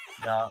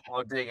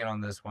 I'll dig in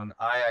on this one.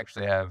 I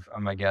actually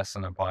I'm a guest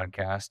on a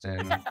podcast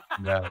in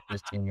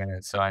 15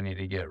 minutes, so I need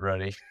to get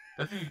ready.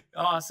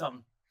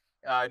 Awesome.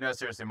 No,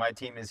 seriously, my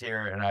team is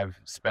here, and I've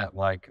spent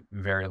like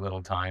very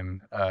little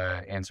time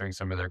answering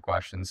some of their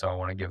questions, so I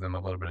want to give them a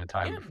little bit of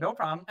time. Yeah, no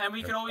problem. And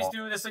we can always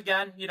do this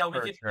again. We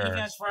can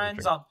be as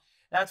friends.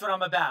 That's what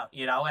I'm about.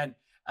 And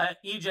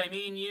EJ,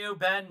 me and you,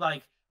 Ben,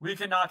 like we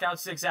can knock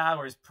out 6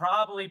 hours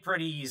probably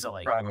pretty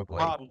easily.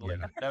 Probably,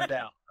 no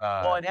doubt.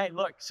 Well, and hey,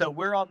 look, so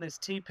we're on this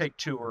T-Pick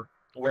tour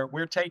where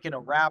we're taking a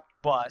wrapped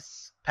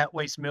bus, Pet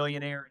Waste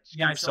Millionaire,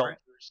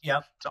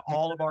 to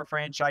all of our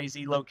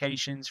franchisee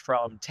locations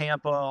from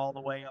Tampa all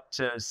the way up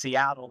to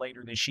Seattle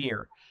later this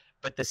year.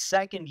 But the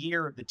second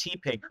year of the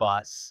T-Pick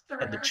bus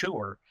and the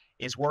tour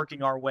is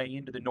working our way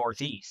into the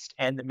Northeast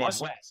and the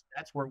Awesome. Midwest.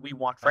 That's where we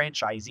want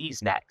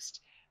franchisees next.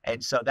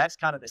 And so that's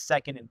kind of the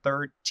second and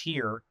third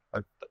tier,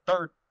 or the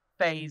third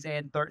phase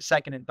and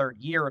second and third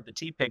year of the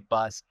T-Pig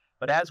bus.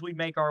 But as we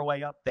make our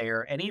way up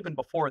there, and even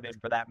before then,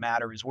 for that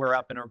matter, as we're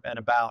up and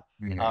about,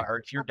 or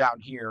if you're down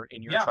here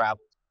in your travels,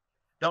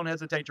 don't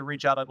hesitate to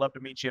reach out. I'd love to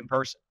meet you in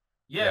person.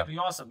 Yeah, it'd be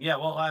awesome. Yeah,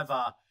 we'll have,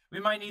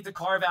 we might need to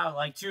carve out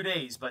like 2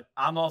 days, but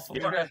I'm all for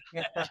it.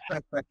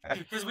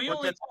 Because we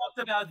only talked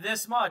about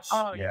this much.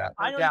 Oh, yeah.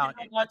 I don't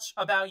even know much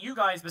about you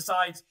guys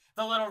besides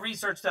the little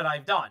research that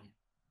I've done.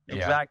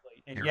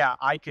 Exactly. And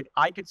I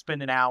could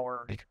spend an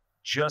hour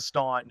just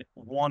on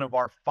one of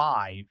our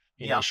 5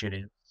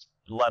 initiatives,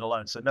 let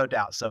alone. So no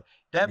doubt. So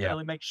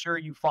definitely make sure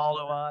you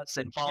follow us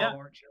and follow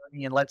our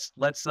journey, and let's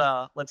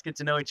get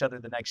to know each other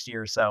the next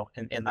year or so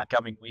in the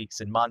coming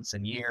weeks and months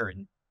and year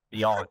and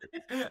beyond.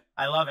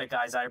 I love it,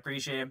 guys. I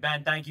appreciate it.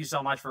 Ben, thank you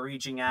so much for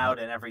reaching out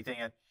and everything.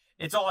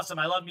 It's awesome.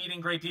 I love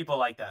meeting great people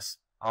like this.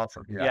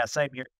 Awesome. Yeah, same here.